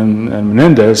Lautenberg, and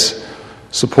Menendez,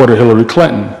 supported Hillary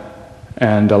Clinton.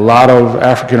 And a lot of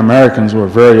African Americans were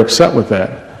very upset with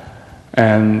that.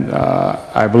 And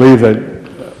I believe that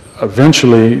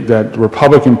eventually that the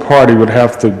Republican Party would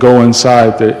have to go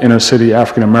inside the inner city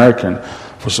African American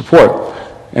for support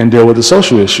and deal with the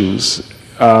social issues.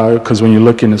 Because when you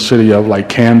look in the city of like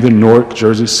Camden, Newark,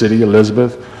 Jersey City,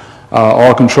 Elizabeth,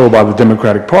 all controlled by the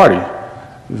Democratic Party.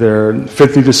 They're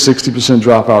 50 to 60%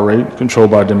 dropout rate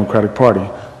controlled by the Democratic Party.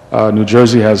 New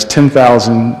Jersey has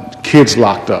 10,000 kids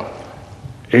locked up.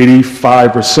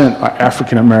 85% are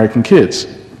African American kids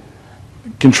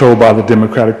controlled by the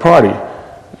Democratic Party.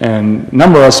 And a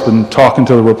number of us have been talking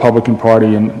to the Republican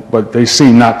Party, but they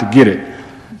seem not to get it.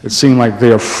 It seemed like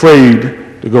they're afraid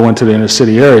to go into the inner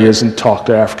city areas and talk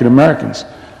to African Americans.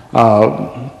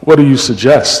 What do you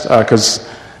suggest? Because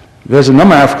there's a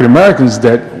number of African Americans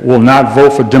that will not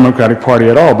vote for Democratic Party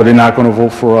at all, but they're not going to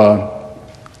vote for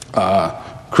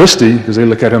Christie because they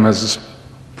look at him as this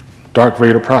Darth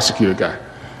Vader prosecutor guy.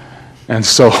 And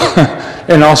so,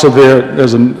 and also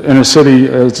there's an inner city,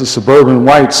 there's the suburban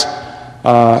whites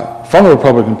from the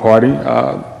Republican Party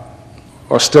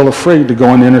are still afraid to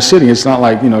go in the inner city. It's not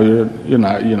like, you're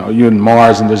in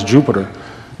Mars and there's Jupiter.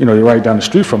 You're right down the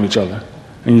street from each other.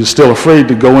 And you're still afraid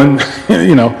to go in,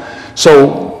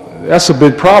 So that's a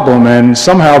big problem. And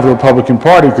somehow the Republican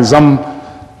Party, because I'm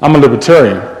a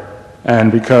libertarian,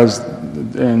 and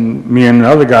me and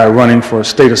another guy are running for a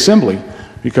state assembly,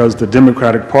 because the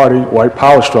Democratic Party, white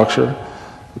power structure,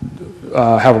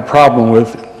 have a problem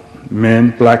with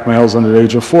men, black males under the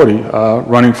age of 40,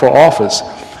 running for office.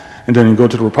 And then you go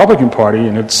to the Republican Party,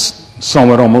 and it's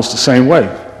somewhat almost the same way,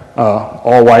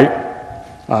 all white.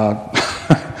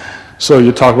 So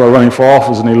you talk about running for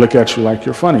office, and they look at you like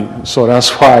you're funny. So that's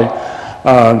why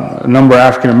a number of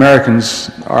African Americans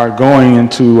are going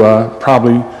into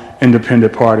probably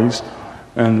independent parties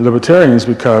and libertarians,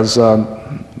 because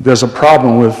there's a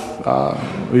problem with,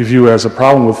 we view as a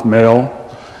problem with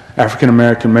African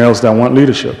American males that want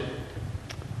leadership.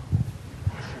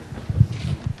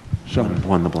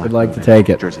 Won the black. I'd like to take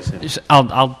it.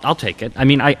 I'll take it. I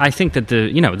mean, I think that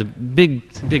the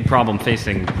big problem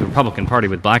facing the Republican Party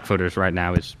with black voters right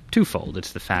now is twofold.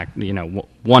 It's the fact,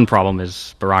 one problem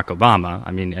is Barack Obama.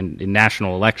 I mean, and in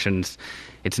national elections,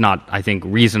 it's not, I think,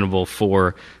 reasonable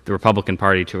for the Republican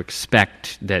Party to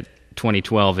expect that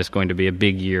 2012 is going to be a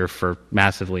big year for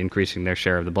massively increasing their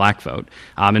share of the black vote.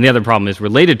 And the other problem is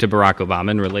related to Barack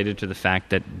Obama and related to the fact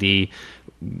that the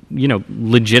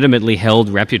legitimately held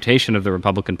reputation of the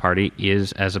Republican Party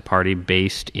is as a party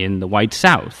based in the white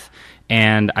South.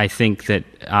 And I think that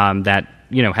that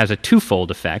has a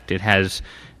twofold effect. It has,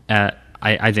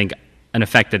 I think, an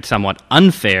effect that's somewhat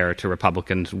unfair to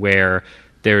Republicans, where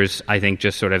there's, I think,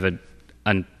 just sort of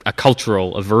a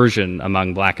cultural aversion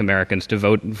among black Americans to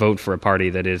vote for a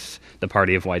party that is the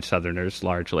party of white Southerners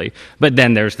largely. But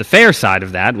then there's the fair side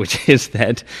of that, which is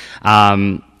that,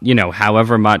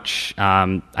 however much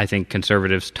I think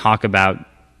conservatives talk about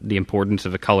the importance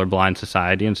of a colorblind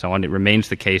society and so on, it remains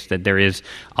the case that there is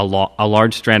a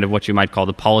large strand of what you might call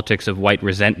the politics of white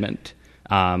resentment.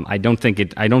 I don't think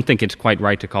it's quite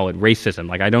right to call it racism.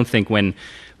 Like, I don't think when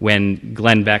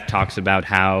Glenn Beck talks about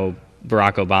how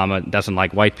Barack Obama doesn't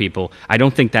like white people, I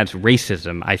don't think that's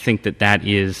racism. I think that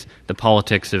is the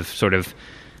politics of sort of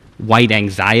white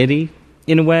anxiety,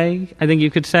 in a way, I think you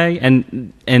could say.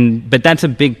 But that's a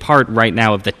big part right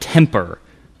now of the temper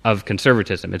of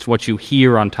conservatism. It's what you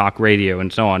hear on talk radio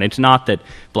and so on. It's not that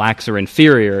blacks are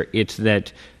inferior, it's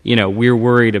that, we're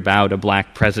worried about a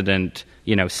black president,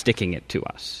 sticking it to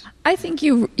us. I think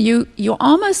you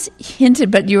almost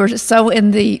hinted, but you were so in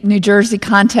the New Jersey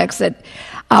context that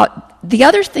the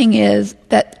other thing is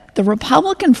that the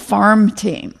Republican farm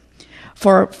team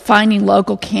for finding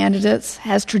local candidates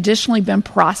has traditionally been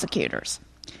prosecutors.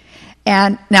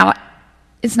 And now,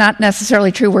 it's not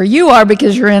necessarily true where you are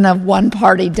because you're in a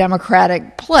one-party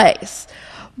Democratic place.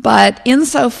 But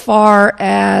insofar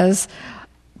as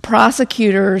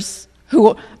prosecutors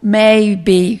who may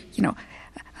be,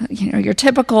 your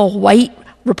typical white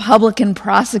Republican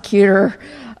prosecutor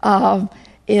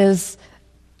is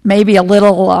maybe a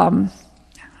little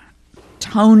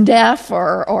tone deaf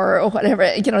or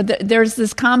whatever. There's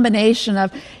this combination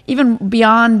of, even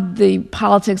beyond the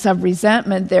politics of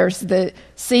resentment, there's the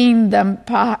seeing them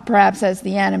perhaps as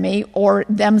the enemy, or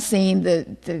them seeing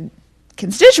the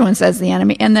constituents as the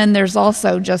enemy. And then there's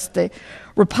also just the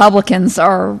Republicans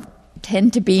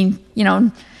tend to be,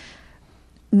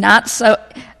 not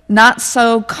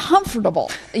so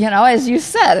comfortable, as you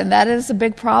said, and that is a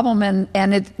big problem,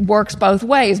 and it works both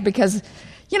ways because,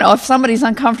 if somebody's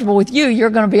uncomfortable with you, you're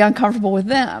going to be uncomfortable with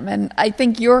them. And I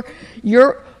think your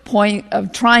point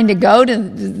of trying to go to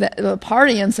the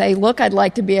party and say, look, I'd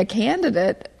like to be a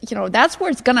candidate, that's where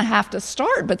it's going to have to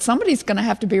start, but somebody's going to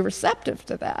have to be receptive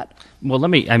to that. Well,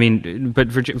 but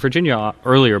Virginia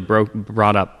earlier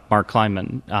brought up Mark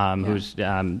Kleinman, who's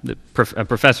a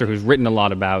professor who's written a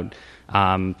lot about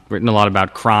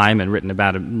crime and written a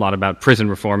lot about prison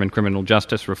reform and criminal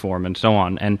justice reform and so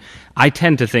on. And I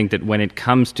tend to think that when it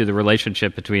comes to the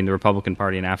relationship between the Republican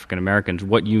Party and African Americans,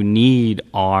 what you need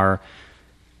are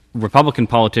Republican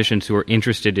politicians who are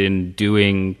interested in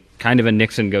doing kind of a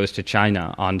Nixon goes to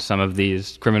China on some of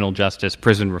these criminal justice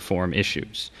prison reform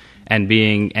issues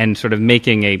and sort of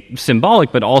making a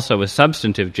symbolic but also a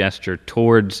substantive gesture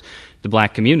towards the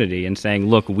black community and saying,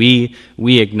 look, we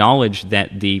acknowledge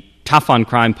that the tough on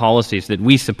crime policies that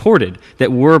we supported,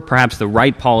 that were perhaps the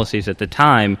right policies at the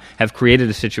time, have created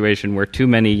a situation where too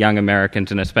many young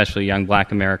Americans and especially young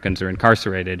black Americans are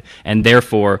incarcerated, and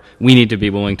therefore we need to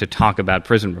be willing to talk about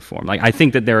prison reform. I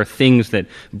think that there are things that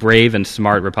brave and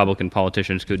smart Republican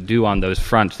politicians could do on those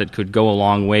fronts that could go a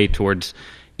long way towards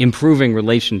improving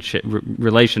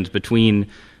relations between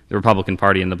the Republican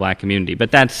Party and the black community. But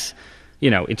that's,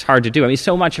 it's hard to do. I mean,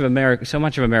 so much of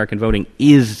American voting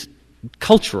is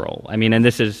cultural. I mean, and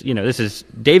this is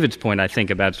David's point, I think,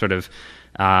 about sort of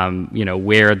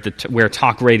where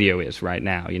talk radio is right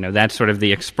now. That's sort of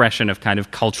the expression of kind of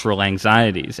cultural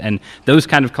anxieties, and those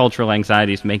kind of cultural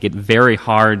anxieties make it very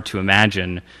hard to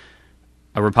imagine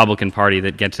a Republican Party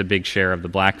that gets a big share of the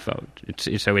black vote.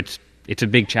 It's a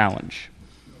big challenge.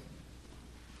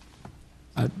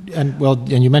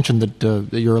 And you mentioned that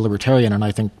you're a libertarian, and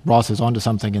I think Ross is onto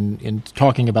something in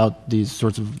talking about these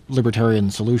sorts of libertarian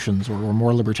solutions or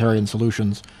more libertarian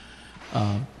solutions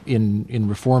in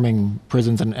reforming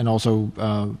prisons and also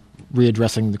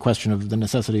readdressing the question of the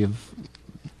necessity of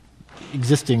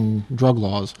existing drug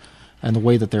laws and the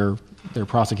way that they're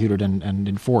prosecuted and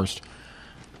enforced.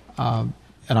 And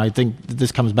I think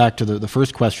this comes back to the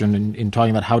first question in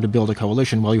talking about how to build a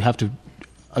coalition. Well, you have to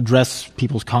address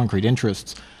people's concrete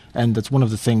interests, and that's one of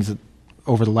the things that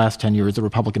over the last 10 years the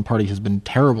Republican Party has been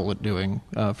terrible at doing,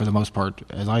 for the most part,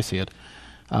 as I see it,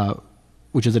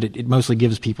 which is that it mostly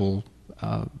gives people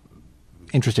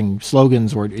interesting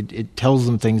slogans, or it tells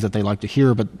them things that they like to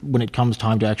hear, but when it comes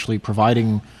time to actually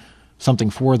providing something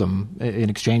for them in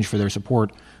exchange for their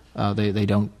support, they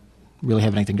don't really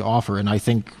have anything to offer. And I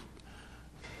think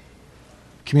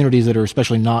communities that are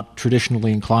especially not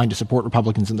traditionally inclined to support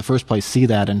Republicans in the first place see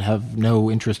that and have no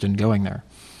interest in going there.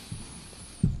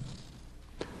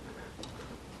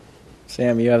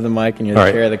 Sam, you have the mic and you're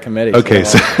the chair of the committee. Okay,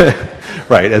 so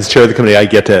right, as chair of the committee, I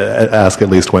get to ask at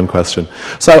least one question.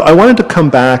 So I wanted to come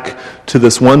back to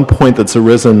this one point that's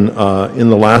arisen in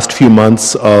the last few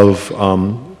months of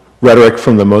rhetoric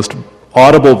from the most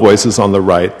audible voices on the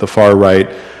right, the far right,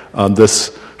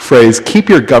 this phrase, keep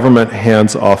your government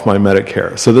hands off my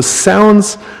Medicare. So this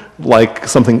sounds like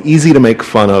something easy to make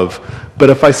fun of, but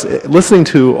listening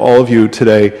to all of you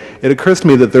today, it occurs to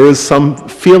me that there is some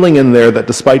feeling in there that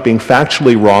despite being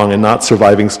factually wrong and not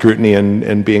surviving scrutiny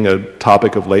and being a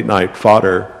topic of late night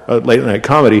fodder, late night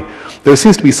comedy, there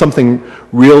seems to be something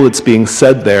real that's being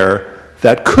said there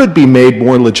that could be made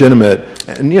more legitimate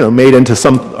and made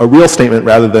into a real statement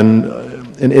rather than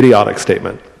an idiotic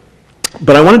statement.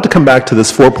 But I wanted to come back to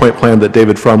this 4-point plan that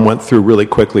David Frum went through really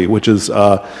quickly, which is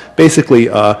basically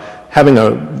having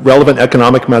a relevant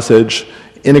economic message,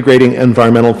 integrating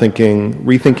environmental thinking,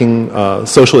 rethinking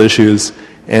social issues,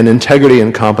 and integrity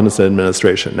and competence in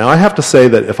administration. Now, I have to say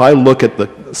that if I look at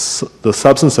the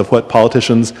substance of what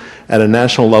politicians at a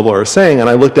national level are saying, and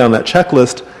I look down that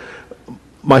checklist,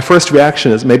 my first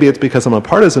reaction is, maybe it's because I'm a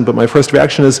partisan, but my first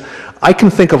reaction is, I can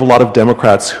think of a lot of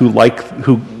Democrats who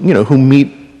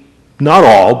meet not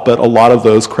all, but a lot of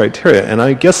those criteria. And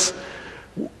I guess,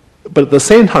 but at the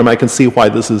same time, I can see why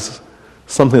this is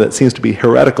something that seems to be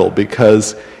heretical,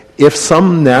 because if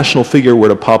some national figure were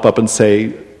to pop up and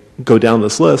say, go down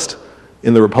this list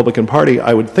in the Republican Party,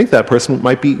 I would think that person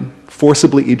might be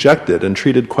forcibly ejected and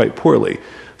treated quite poorly.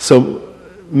 So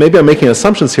maybe I'm making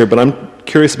assumptions here, but I'm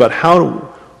curious about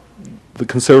how the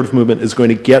conservative movement is going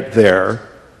to get there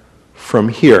from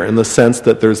here, in the sense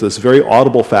that there's this very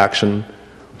audible faction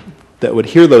that would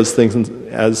hear those things, and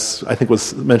as I think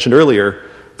was mentioned earlier,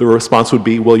 the response would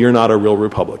be, well, you're not a real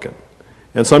Republican.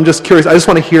 And so I'm just curious, I just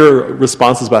want to hear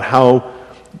responses about how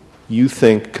you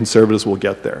think conservatives will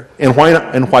get there? And why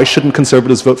not, and why shouldn't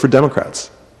conservatives vote for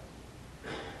Democrats?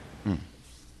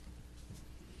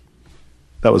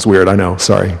 That was weird, I know,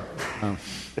 sorry.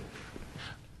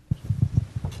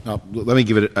 Let me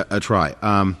give it a try.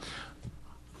 I'm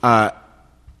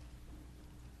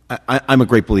a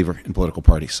great believer in political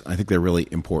parties. I think they're really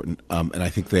important, and I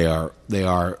think they are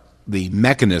the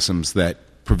mechanisms that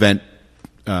prevent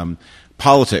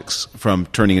politics from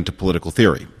turning into political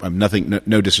theory.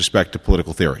 No disrespect to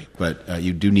political theory, but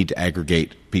you do need to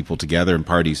aggregate people together, and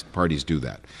parties do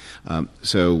that.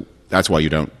 So that's why you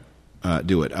don't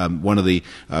do it.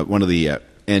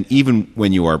 And even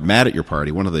when you are mad at your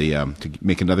party, to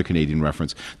make another Canadian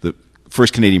reference, the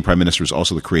first Canadian Prime Minister was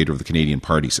also the creator of the Canadian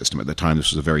party system. At the time,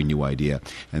 this was a very new idea.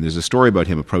 And there's a story about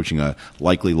him approaching a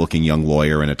likely-looking young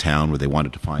lawyer in a town where they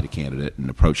wanted to find a candidate, and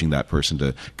approaching that person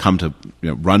to come to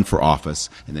run for office,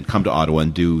 and then come to Ottawa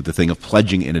and do the thing of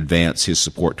pledging in advance his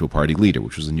support to a party leader,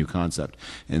 which was a new concept.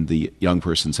 And the young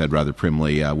person said rather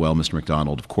primly, well, Mr.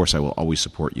 MacDonald, of course I will always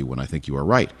support you when I think you are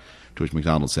right. To which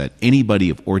MacDonald said, anybody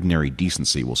of ordinary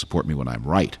decency will support me when I'm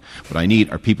right. What I need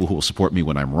are people who will support me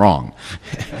when I'm wrong.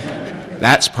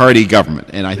 That's party government,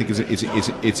 and I think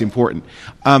it's important.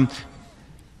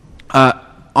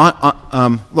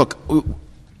 Look,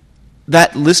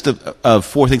 that list of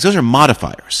four things, those are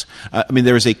modifiers.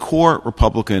 There is a core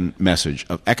Republican message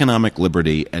of economic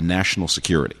liberty and national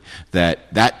security.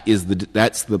 That's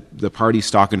the party's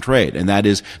stock and trade, and that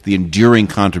is the enduring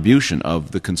contribution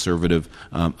of the conservative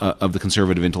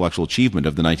intellectual achievement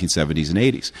of the 1970s and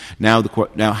 80s.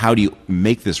 Now, how do you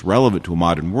make this relevant to a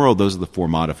modern world? Those are the four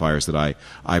modifiers that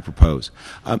I propose.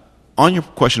 On your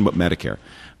question about Medicare,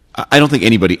 I don't think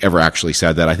anybody ever actually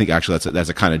said that. I think actually that's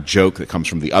a kind of joke that comes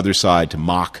from the other side to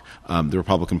mock the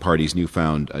Republican Party's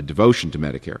newfound devotion to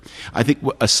Medicare. I think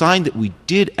a sign that we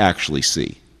did actually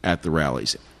see at the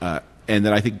rallies, and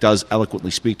that I think does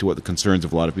eloquently speak to what the concerns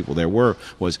of a lot of people there were,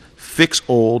 was fix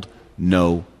old,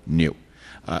 no new.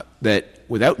 That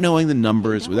without knowing the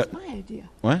numbers... That was my idea.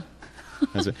 What?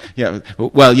 Yeah,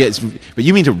 well, yes, but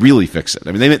you mean to really fix it.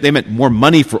 They meant more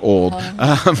money for old,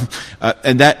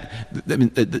 and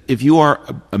if you are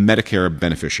a Medicare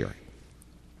beneficiary,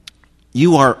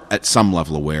 you are at some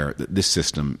level aware that this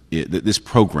system, that this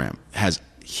program, has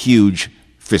huge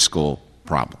fiscal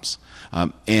problems,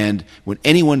 and when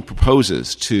anyone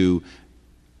proposes to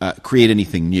create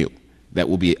anything new that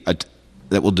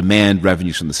will demand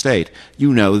revenues from the state,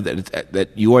 you know that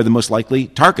you are the most likely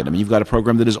target. You've got a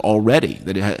program that is already,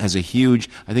 that it has a huge,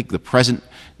 I think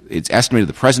it's estimated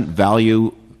the present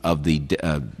value of the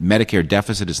Medicare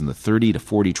deficit is in the $30 to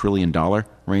 $40 trillion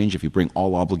range. If you bring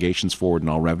all obligations forward and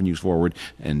all revenues forward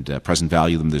and present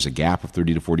value them, there's a gap of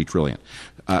 $30 to $40 trillion.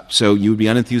 So you would be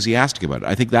unenthusiastic about it.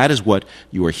 I think that is what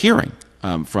you are hearing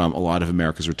from a lot of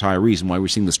America's retirees, and why we're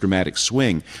seeing this dramatic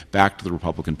swing back to the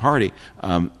Republican Party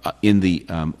in the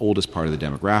oldest part of the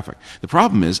demographic. The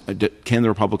problem is, can the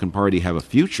Republican Party have a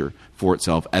future for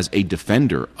itself as a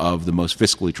defender of the most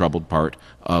fiscally troubled part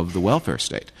of the welfare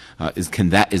state? Is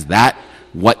that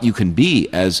what you can be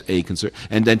as a conservative?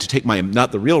 And then to take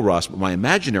not the real Ross, but my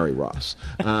imaginary Ross,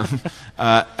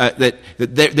 that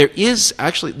there is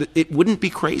actually, it wouldn't be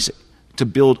crazy to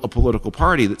build a political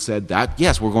party that said that,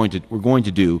 yes, we're going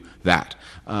to do that,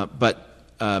 but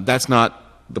that's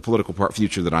not the political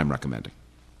future that I'm recommending.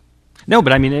 No,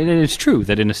 but it is true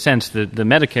that in a sense the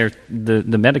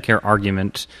Medicare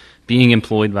argument being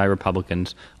employed by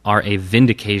Republicans are a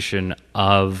vindication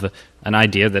of an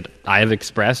idea that I have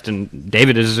expressed and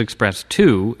David has expressed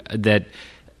too, that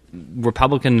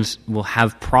Republicans will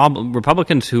have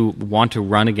Republicans who want to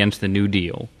run against the New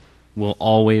Deal will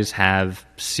always have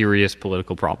serious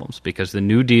political problems, because the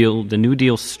New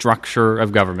Deal structure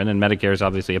of government, and Medicare is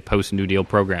obviously a post-New Deal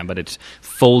program, but it's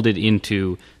folded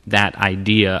into that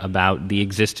idea about the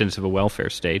existence of a welfare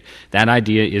state. That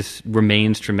idea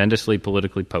remains tremendously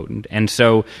politically potent. And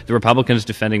so the Republicans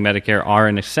defending Medicare are,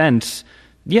 in a sense,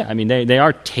 they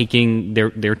are taking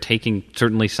they're taking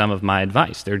certainly some of my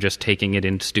advice. They're just taking it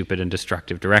in stupid and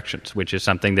destructive directions, which is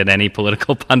something that any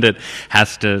political pundit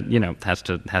has to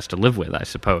live with, I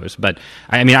suppose. But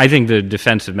I think the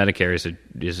defense of Medicare is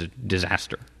a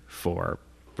disaster for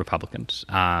Republicans.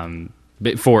 I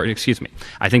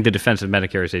think the defense of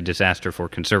Medicare is a disaster for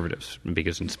conservatives,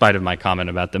 because in spite of my comment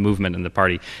about the movement and the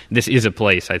party, this is a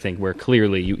place, I think, where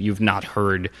clearly you've not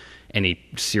heard any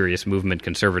serious movement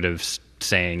conservatives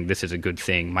saying this is a good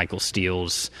thing, Michael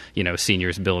Steele's,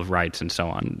 seniors' Bill of Rights and so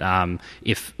on.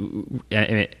 If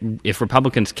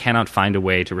Republicans cannot find a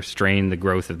way to restrain the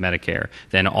growth of Medicare,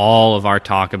 then all of our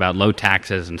talk about low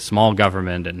taxes and small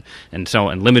government and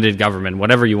limited government,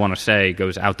 whatever you want to say,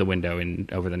 goes out the window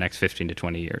over the next 15 to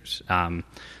 20 years.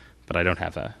 But I don't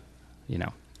have a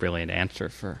brilliant answer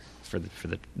for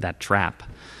that trap.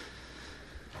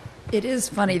 It is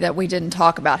funny that we didn't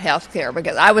talk about health care,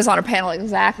 because I was on a panel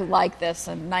exactly like this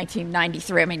in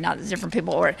 1993. I mean, not different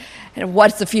people were,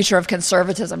 what's the future of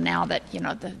conservatism now that,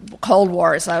 the Cold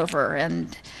War is over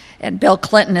and Bill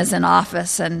Clinton is in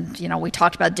office, and, we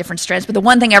talked about different strands. But the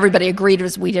one thing everybody agreed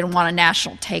was we didn't want a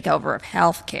national takeover of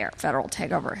health care, federal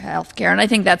takeover of health care. And I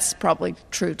think that's probably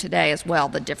true today as well.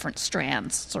 The different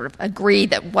strands sort of agree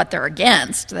that what they're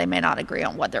against, they may not agree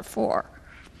on what they're for.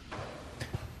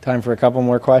 Time for a couple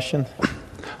more questions.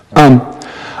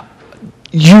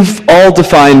 You've all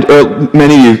defined, or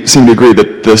many of you seem to agree,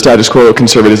 that the status quo of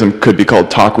conservatism could be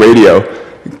called talk radio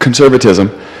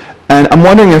conservatism. And I'm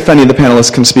wondering if any of the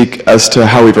panelists can speak as to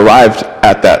how we've arrived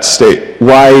at that state.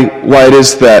 Why it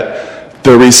is that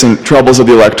the recent troubles of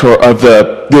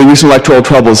the recent electoral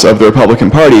troubles of the Republican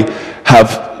Party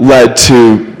have led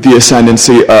to the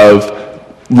ascendancy of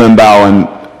Limbaugh and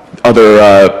other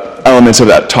elements of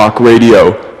that talk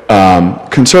radio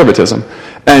conservatism.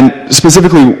 And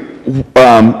specifically,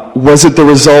 was it the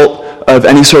result of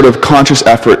any sort of conscious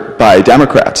effort by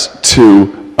Democrats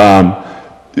to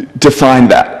define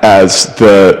that as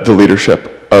the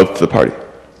leadership of the party?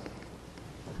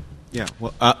 Yeah,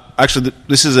 well, actually,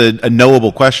 this is a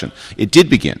knowable question. It did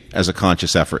begin as a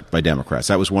conscious effort by Democrats.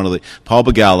 That was one of Paul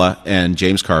Begala and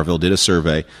James Carville did a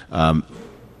survey,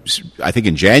 I think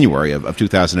in January of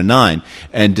 2009,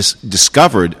 and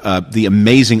discovered the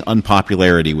amazing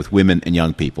unpopularity with women and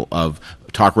young people of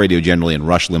talk radio generally and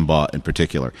Rush Limbaugh in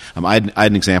particular. I had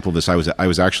an example of this. I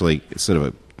was actually, it's sort of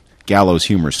a gallows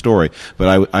humor story,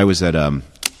 but I was at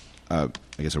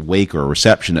I guess a wake or a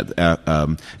reception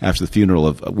after the funeral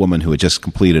of a woman who had just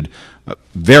completed a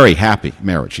very happy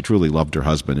marriage. She truly loved her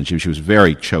husband, and she was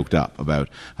very choked up about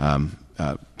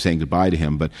saying goodbye to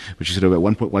him, but she said at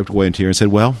one point wiped away in tears and said,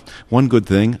 "Well, one good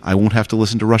thing, I won't have to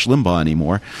listen to Rush Limbaugh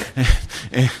anymore."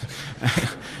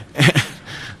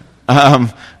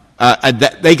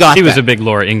 They got he was a big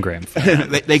Laura Ingraham fan.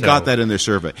 they got that in their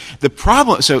survey. The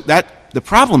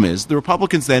problem is the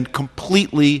Republicans then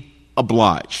completely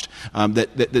obliged.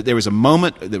 That there was a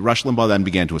moment that Rush Limbaugh then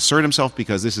began to assert himself,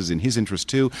 because this is in his interest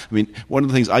too. I mean, one of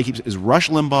the things I keep is Rush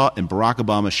Limbaugh and Barack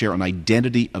Obama share an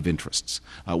identity of interests.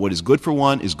 What is good for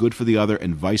one is good for the other,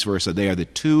 and vice versa. They are the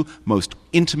two most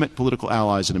intimate political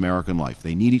allies in American life.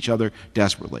 They need each other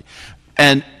desperately.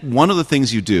 And one of the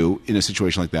things you do in a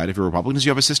situation like that, if you're a Republican, is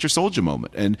you have a sister soldier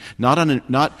moment, and not on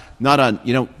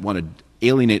you don't want to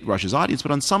alienate Rush's audience,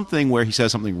 but on something where he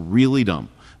says something really dumb,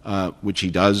 which he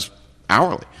does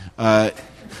hourly.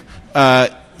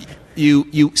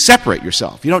 You separate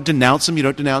yourself. You don't denounce him. You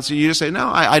just say, no,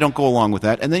 I don't go along with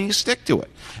that, and then you stick to it.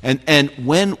 And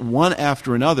when one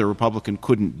after another Republican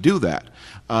couldn't do that,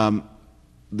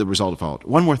 the result followed.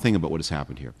 One more thing about what has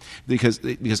happened here, because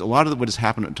a lot of what has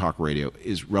happened on talk radio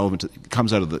is relevant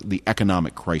comes out of the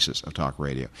economic crisis of talk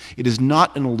radio. It is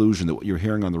not an illusion that what you're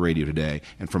hearing on the radio today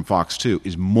and from Fox 2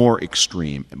 is more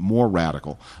extreme, more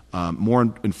radical,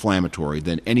 more inflammatory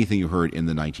than anything you heard in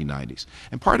the 1990s.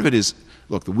 And part of it is,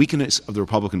 look, the weakness of the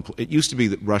Republican. It used to be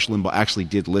that Rush Limbaugh actually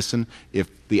did listen. If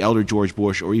the elder George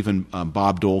Bush or even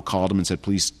Bob Dole called him and said,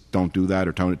 "Please don't do that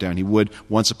or tone it down," he would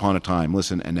once upon a time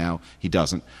listen, and now he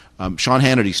doesn't. Sean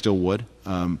Hannity still would.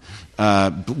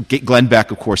 Glenn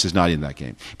Beck, of course, is not in that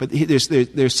game. But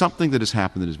there's something that has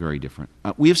happened that is very different.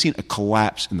 We have seen a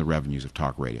collapse in the revenues of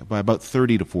talk radio by about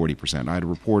 30 to 40%. I had a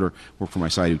reporter work for my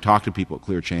site who talked to people at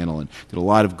Clear Channel and did a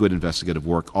lot of good investigative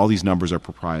work. All these numbers are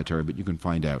proprietary, but you can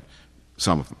find out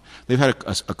some of them. They've had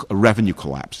a revenue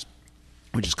collapse,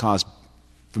 which has caused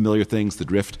familiar things, the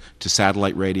drift to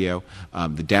satellite radio,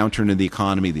 the downturn in the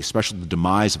economy, especially the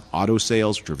demise of auto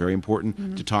sales, which are very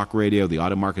important to talk radio. The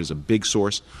auto market is a big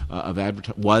source of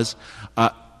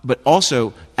but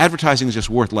also advertising is just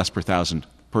worth less per thousand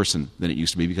person than it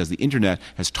used to be, because the internet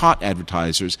has taught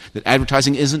advertisers that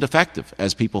advertising isn't effective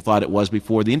as people thought it was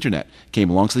before the internet came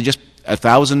along. So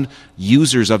 1,000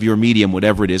 users of your medium,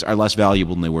 whatever it is, are less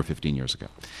valuable than they were 15 years ago.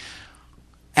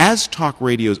 As talk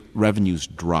radio's revenues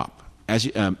drop, as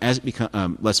it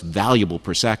becomes less valuable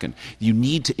per second, you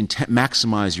need to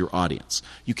maximize your audience.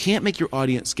 You can't make your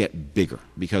audience get bigger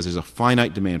because there's a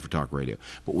finite demand for talk radio.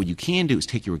 But what you can do is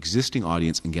take your existing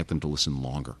audience and get them to listen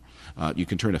longer. You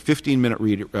can turn a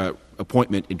 15-minute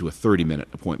appointment into a 30-minute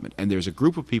appointment. And there's a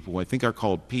group of people who I think are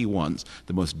called P1s,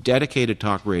 the most dedicated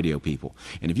talk radio people.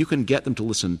 And if you can get them to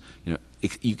listen,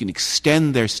 you can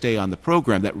extend their stay on the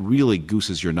program, that really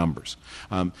gooses your numbers.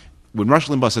 When Rush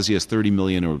Limbaugh says he has 30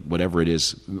 million or whatever it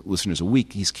is listeners a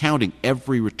week, he's counting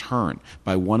every return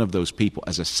by one of those people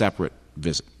as a separate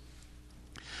visit.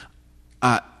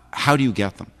 How do you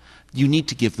get them? You need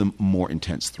to give them more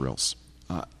intense thrills.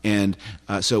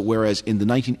 So whereas in the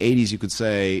 1980s you could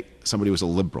say somebody was a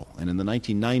liberal, and in the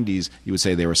 1990s you would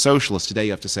say they were a socialist, today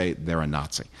you have to say they're a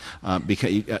Nazi.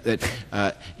 Because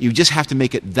you just have to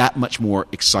make it that much more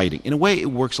exciting. In a way, it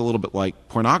works a little bit like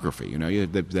pornography. You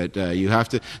have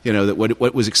to, that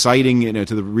what was exciting,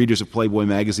 to the readers of Playboy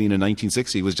magazine in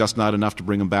 1960 was just not enough to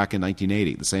bring them back in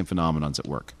 1980. The same phenomenon's at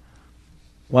work.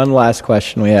 One last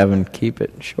question we have, and keep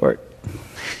it short.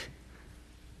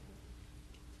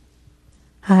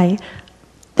 Hi.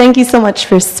 Thank you so much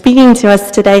for speaking to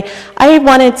us today. I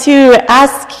wanted to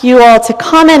ask you all to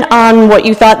comment on what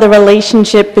you thought the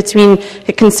relationship between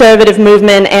the conservative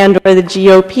movement and or the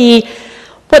GOP,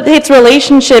 what its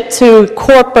relationship to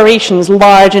corporations,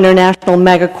 large international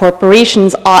mega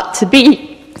corporations, ought to be.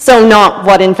 So not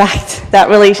what, in fact, that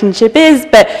relationship is,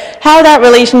 but how that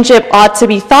relationship ought to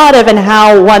be thought of and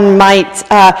how one might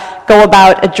go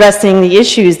about addressing the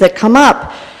issues that come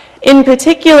up. In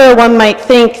particular, one might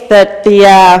think that the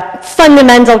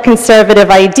fundamental conservative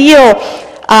ideal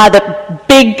that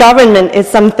big government is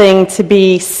something to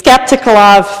be skeptical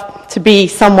of, to be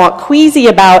somewhat queasy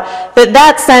about,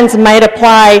 that sense might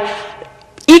apply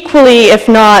equally, if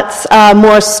not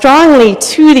more strongly,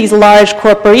 to these large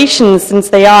corporations, since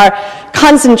they are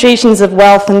concentrations of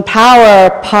wealth and power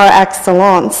par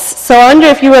excellence. So I wonder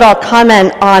if you would all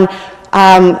comment on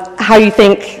how you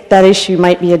think that issue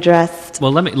might be addressed.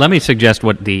 Well, let me suggest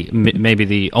what maybe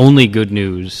the only good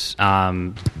news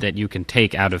that you can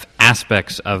take out of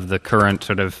aspects of the current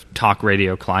sort of talk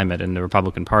radio climate in the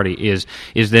Republican Party is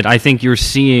that I think you're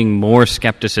seeing more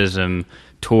skepticism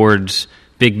towards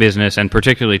big business, and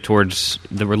particularly towards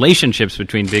the relationships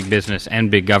between big business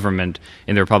and big government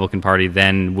in the Republican Party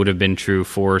than would have been true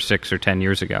 4, 6, or 10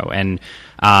 years ago. And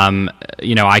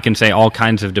I can say all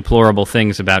kinds of deplorable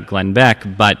things about Glenn Beck,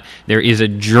 but there is a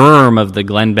germ of the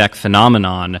Glenn Beck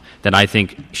phenomenon that I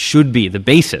think should be the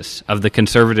basis of the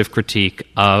conservative critique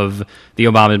of the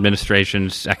Obama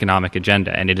administration's economic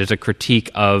agenda. And it is a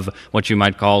critique of what you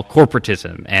might call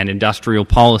corporatism and industrial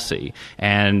policy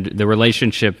and the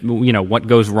relationship, what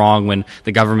goes wrong when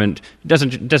the government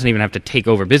doesn't even have to take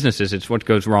over businesses. It's what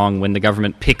goes wrong when the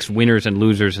government picks winners and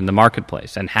losers in the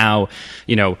marketplace, and how,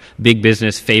 big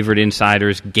business favored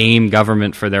insiders game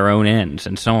government for their own ends,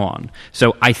 and so on.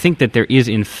 So I think that there is,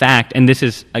 in fact, and this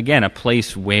is, again, a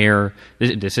place where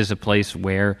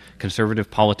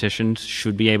conservative politicians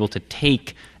should be able to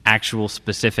take actual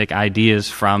specific ideas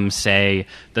from, say,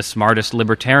 the smartest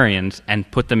libertarians and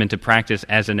put them into practice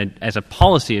as a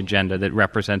policy agenda that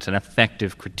represents an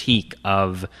effective critique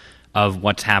of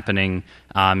what's happening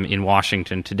in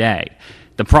Washington today.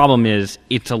 The problem is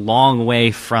it's a long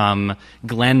way from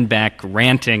Glenn Beck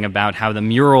ranting about how the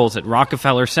murals at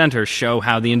Rockefeller Center show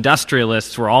how the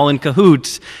industrialists were all in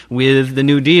cahoots with the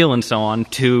New Deal and so on,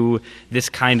 to this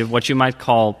kind of what you might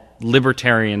call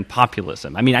libertarian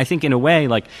populism. I mean, I think in a way,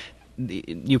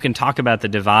 you can talk about the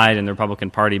divide in the Republican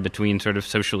Party between sort of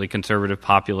socially conservative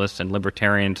populists and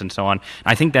libertarians and so on.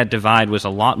 I think that divide was a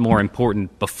lot more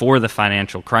important before the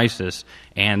financial crisis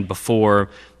and before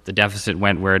the deficit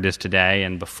went where it is today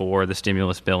and before the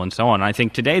stimulus bill and so on. And I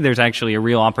think today there's actually a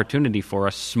real opportunity for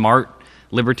a smart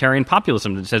libertarian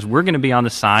populism that says we're going to be on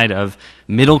the side of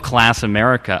middle-class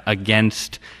America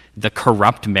against the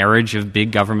corrupt marriage of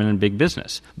big government and big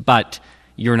business. But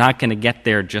you're not going to get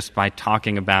there just by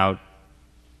talking about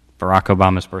Barack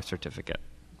Obama's birth certificate,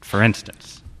 for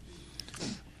instance.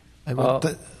 Well,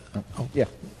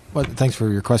 thanks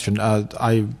for your question.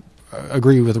 I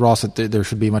agree with Ross that there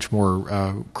should be much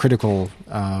more critical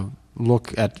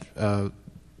look at the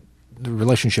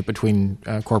relationship between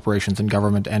corporations and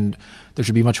government, and there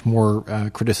should be much more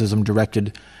criticism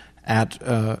directed at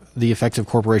the effects of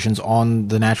corporations on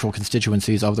the natural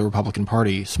constituencies of the Republican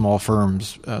Party, small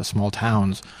firms, small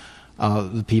towns,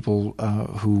 the people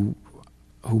who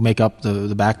make up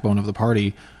the backbone of the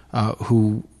party,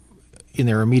 who in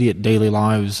their immediate daily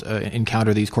lives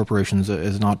encounter these corporations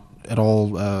as not at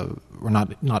all, or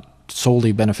not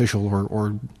solely beneficial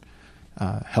or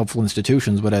helpful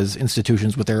institutions, but as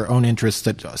institutions with their own interests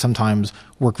that sometimes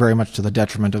work very much to the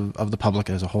detriment of the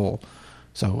public as a whole.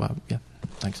 So, yeah.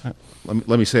 Thanks.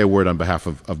 Let me say a word on behalf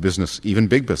of business, even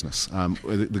big business.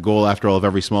 The goal, after all, of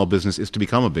every small business is to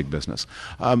become a big business.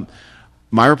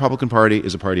 My Republican Party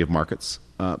is a party of markets,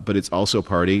 but it's also a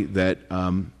party that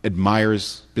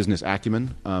admires business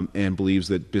acumen and believes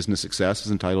that business success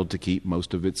is entitled to keep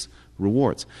most of its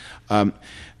rewards.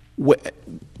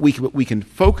 We can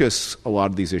focus a lot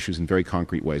of these issues in very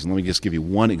concrete ways. And let me just give you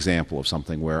one example of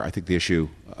something where I think the issue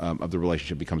of the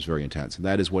relationship becomes very intense. And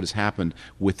that is what has happened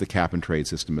with the cap-and-trade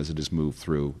system as it has moved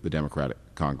through the Democratic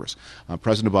Congress.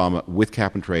 President Obama, with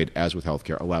cap-and-trade, as with health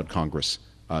care, allowed Congress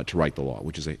to write the law,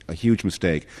 which is a huge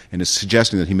mistake, and is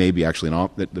suggesting that he may be actually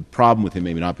that the problem with him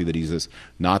may not be that he's this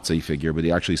Nazi figure, but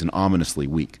he actually is an ominously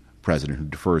weak president who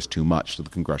defers too much to the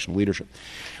congressional leadership.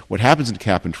 What happens in the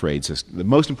cap-and-trade system, the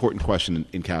most important question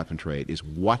in cap-and-trade is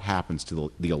what happens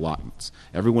to the allotments.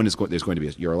 There's going to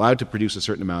be, you're allowed to produce a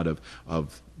certain amount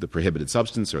of the prohibited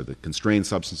substance or the constrained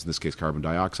substance, in this case carbon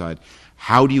dioxide.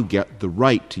 How do you get the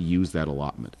right to use that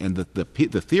allotment? And the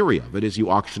theory of it is you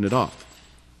auction it off.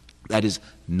 That is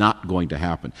not going to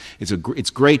happen. It's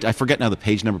great. I forget now the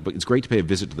page number, but it's great to pay a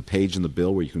visit to the page in the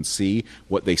bill where you can see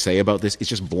what they say about this. It's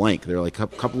just blank. There are like a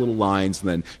couple little lines,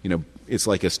 and then it's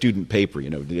like a student paper.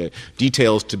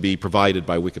 Details to be provided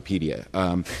by Wikipedia.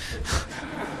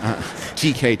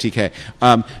 TK.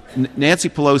 Nancy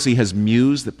Pelosi has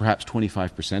mused that perhaps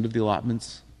 25% of the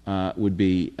allotments would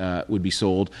be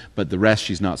sold, but the rest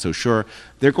she's not so sure.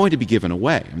 They're going to be given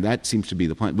away, and that seems to be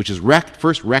the plan, which has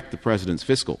first wrecked the president's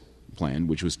fiscal plan,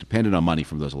 which was dependent on money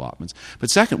from those allotments.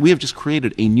 But second, we have just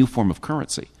created a new form of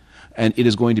currency, and it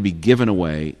is going to be given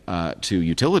away to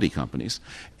utility companies,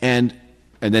 and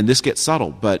then this gets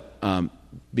subtle, but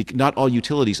not all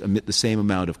utilities emit the same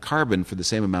amount of carbon for the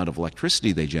same amount of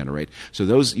electricity they generate. So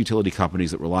those utility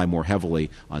companies that rely more heavily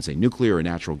on, say, nuclear or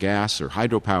natural gas or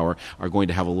hydropower are going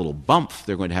to have a little bump.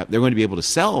 They're going to be able to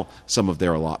sell some of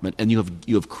their allotment, and you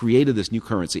have created this new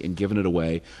currency and given it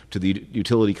away to the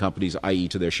utility companies, i.e.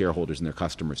 to their shareholders and their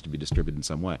customers, to be distributed in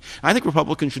some way. I think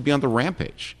Republicans should be on the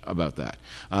rampage about that.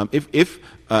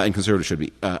 And conservatives should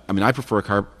be. I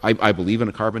prefer I believe in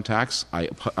a carbon tax. I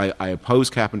oppose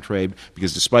cap and trade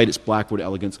because despite its blackboard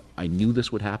elegance, I knew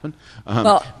this would happen.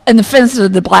 Well, in the defense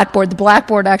of the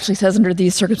blackboard actually says under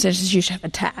these circumstances you should have a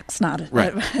tax, not a...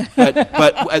 Right.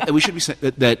 but we should be saying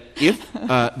that if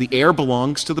the air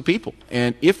belongs to the people,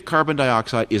 and if carbon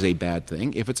dioxide is a bad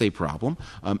thing, if it's a problem,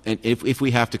 and if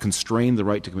we have to constrain the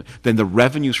right to, then the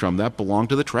revenues from that belong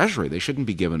to the Treasury. They shouldn't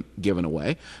be given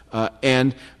away.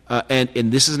 And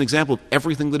this is an example of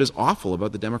everything that is awful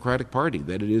about the Democratic Party,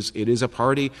 that it is a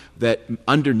party that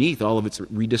underneath all of its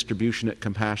redistributionate,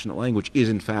 compassionate language is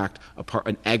in fact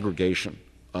an aggregation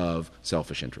of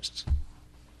selfish interests.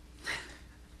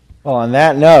 Well, on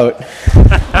that note,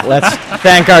 let's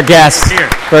thank our guests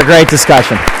for a great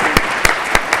discussion.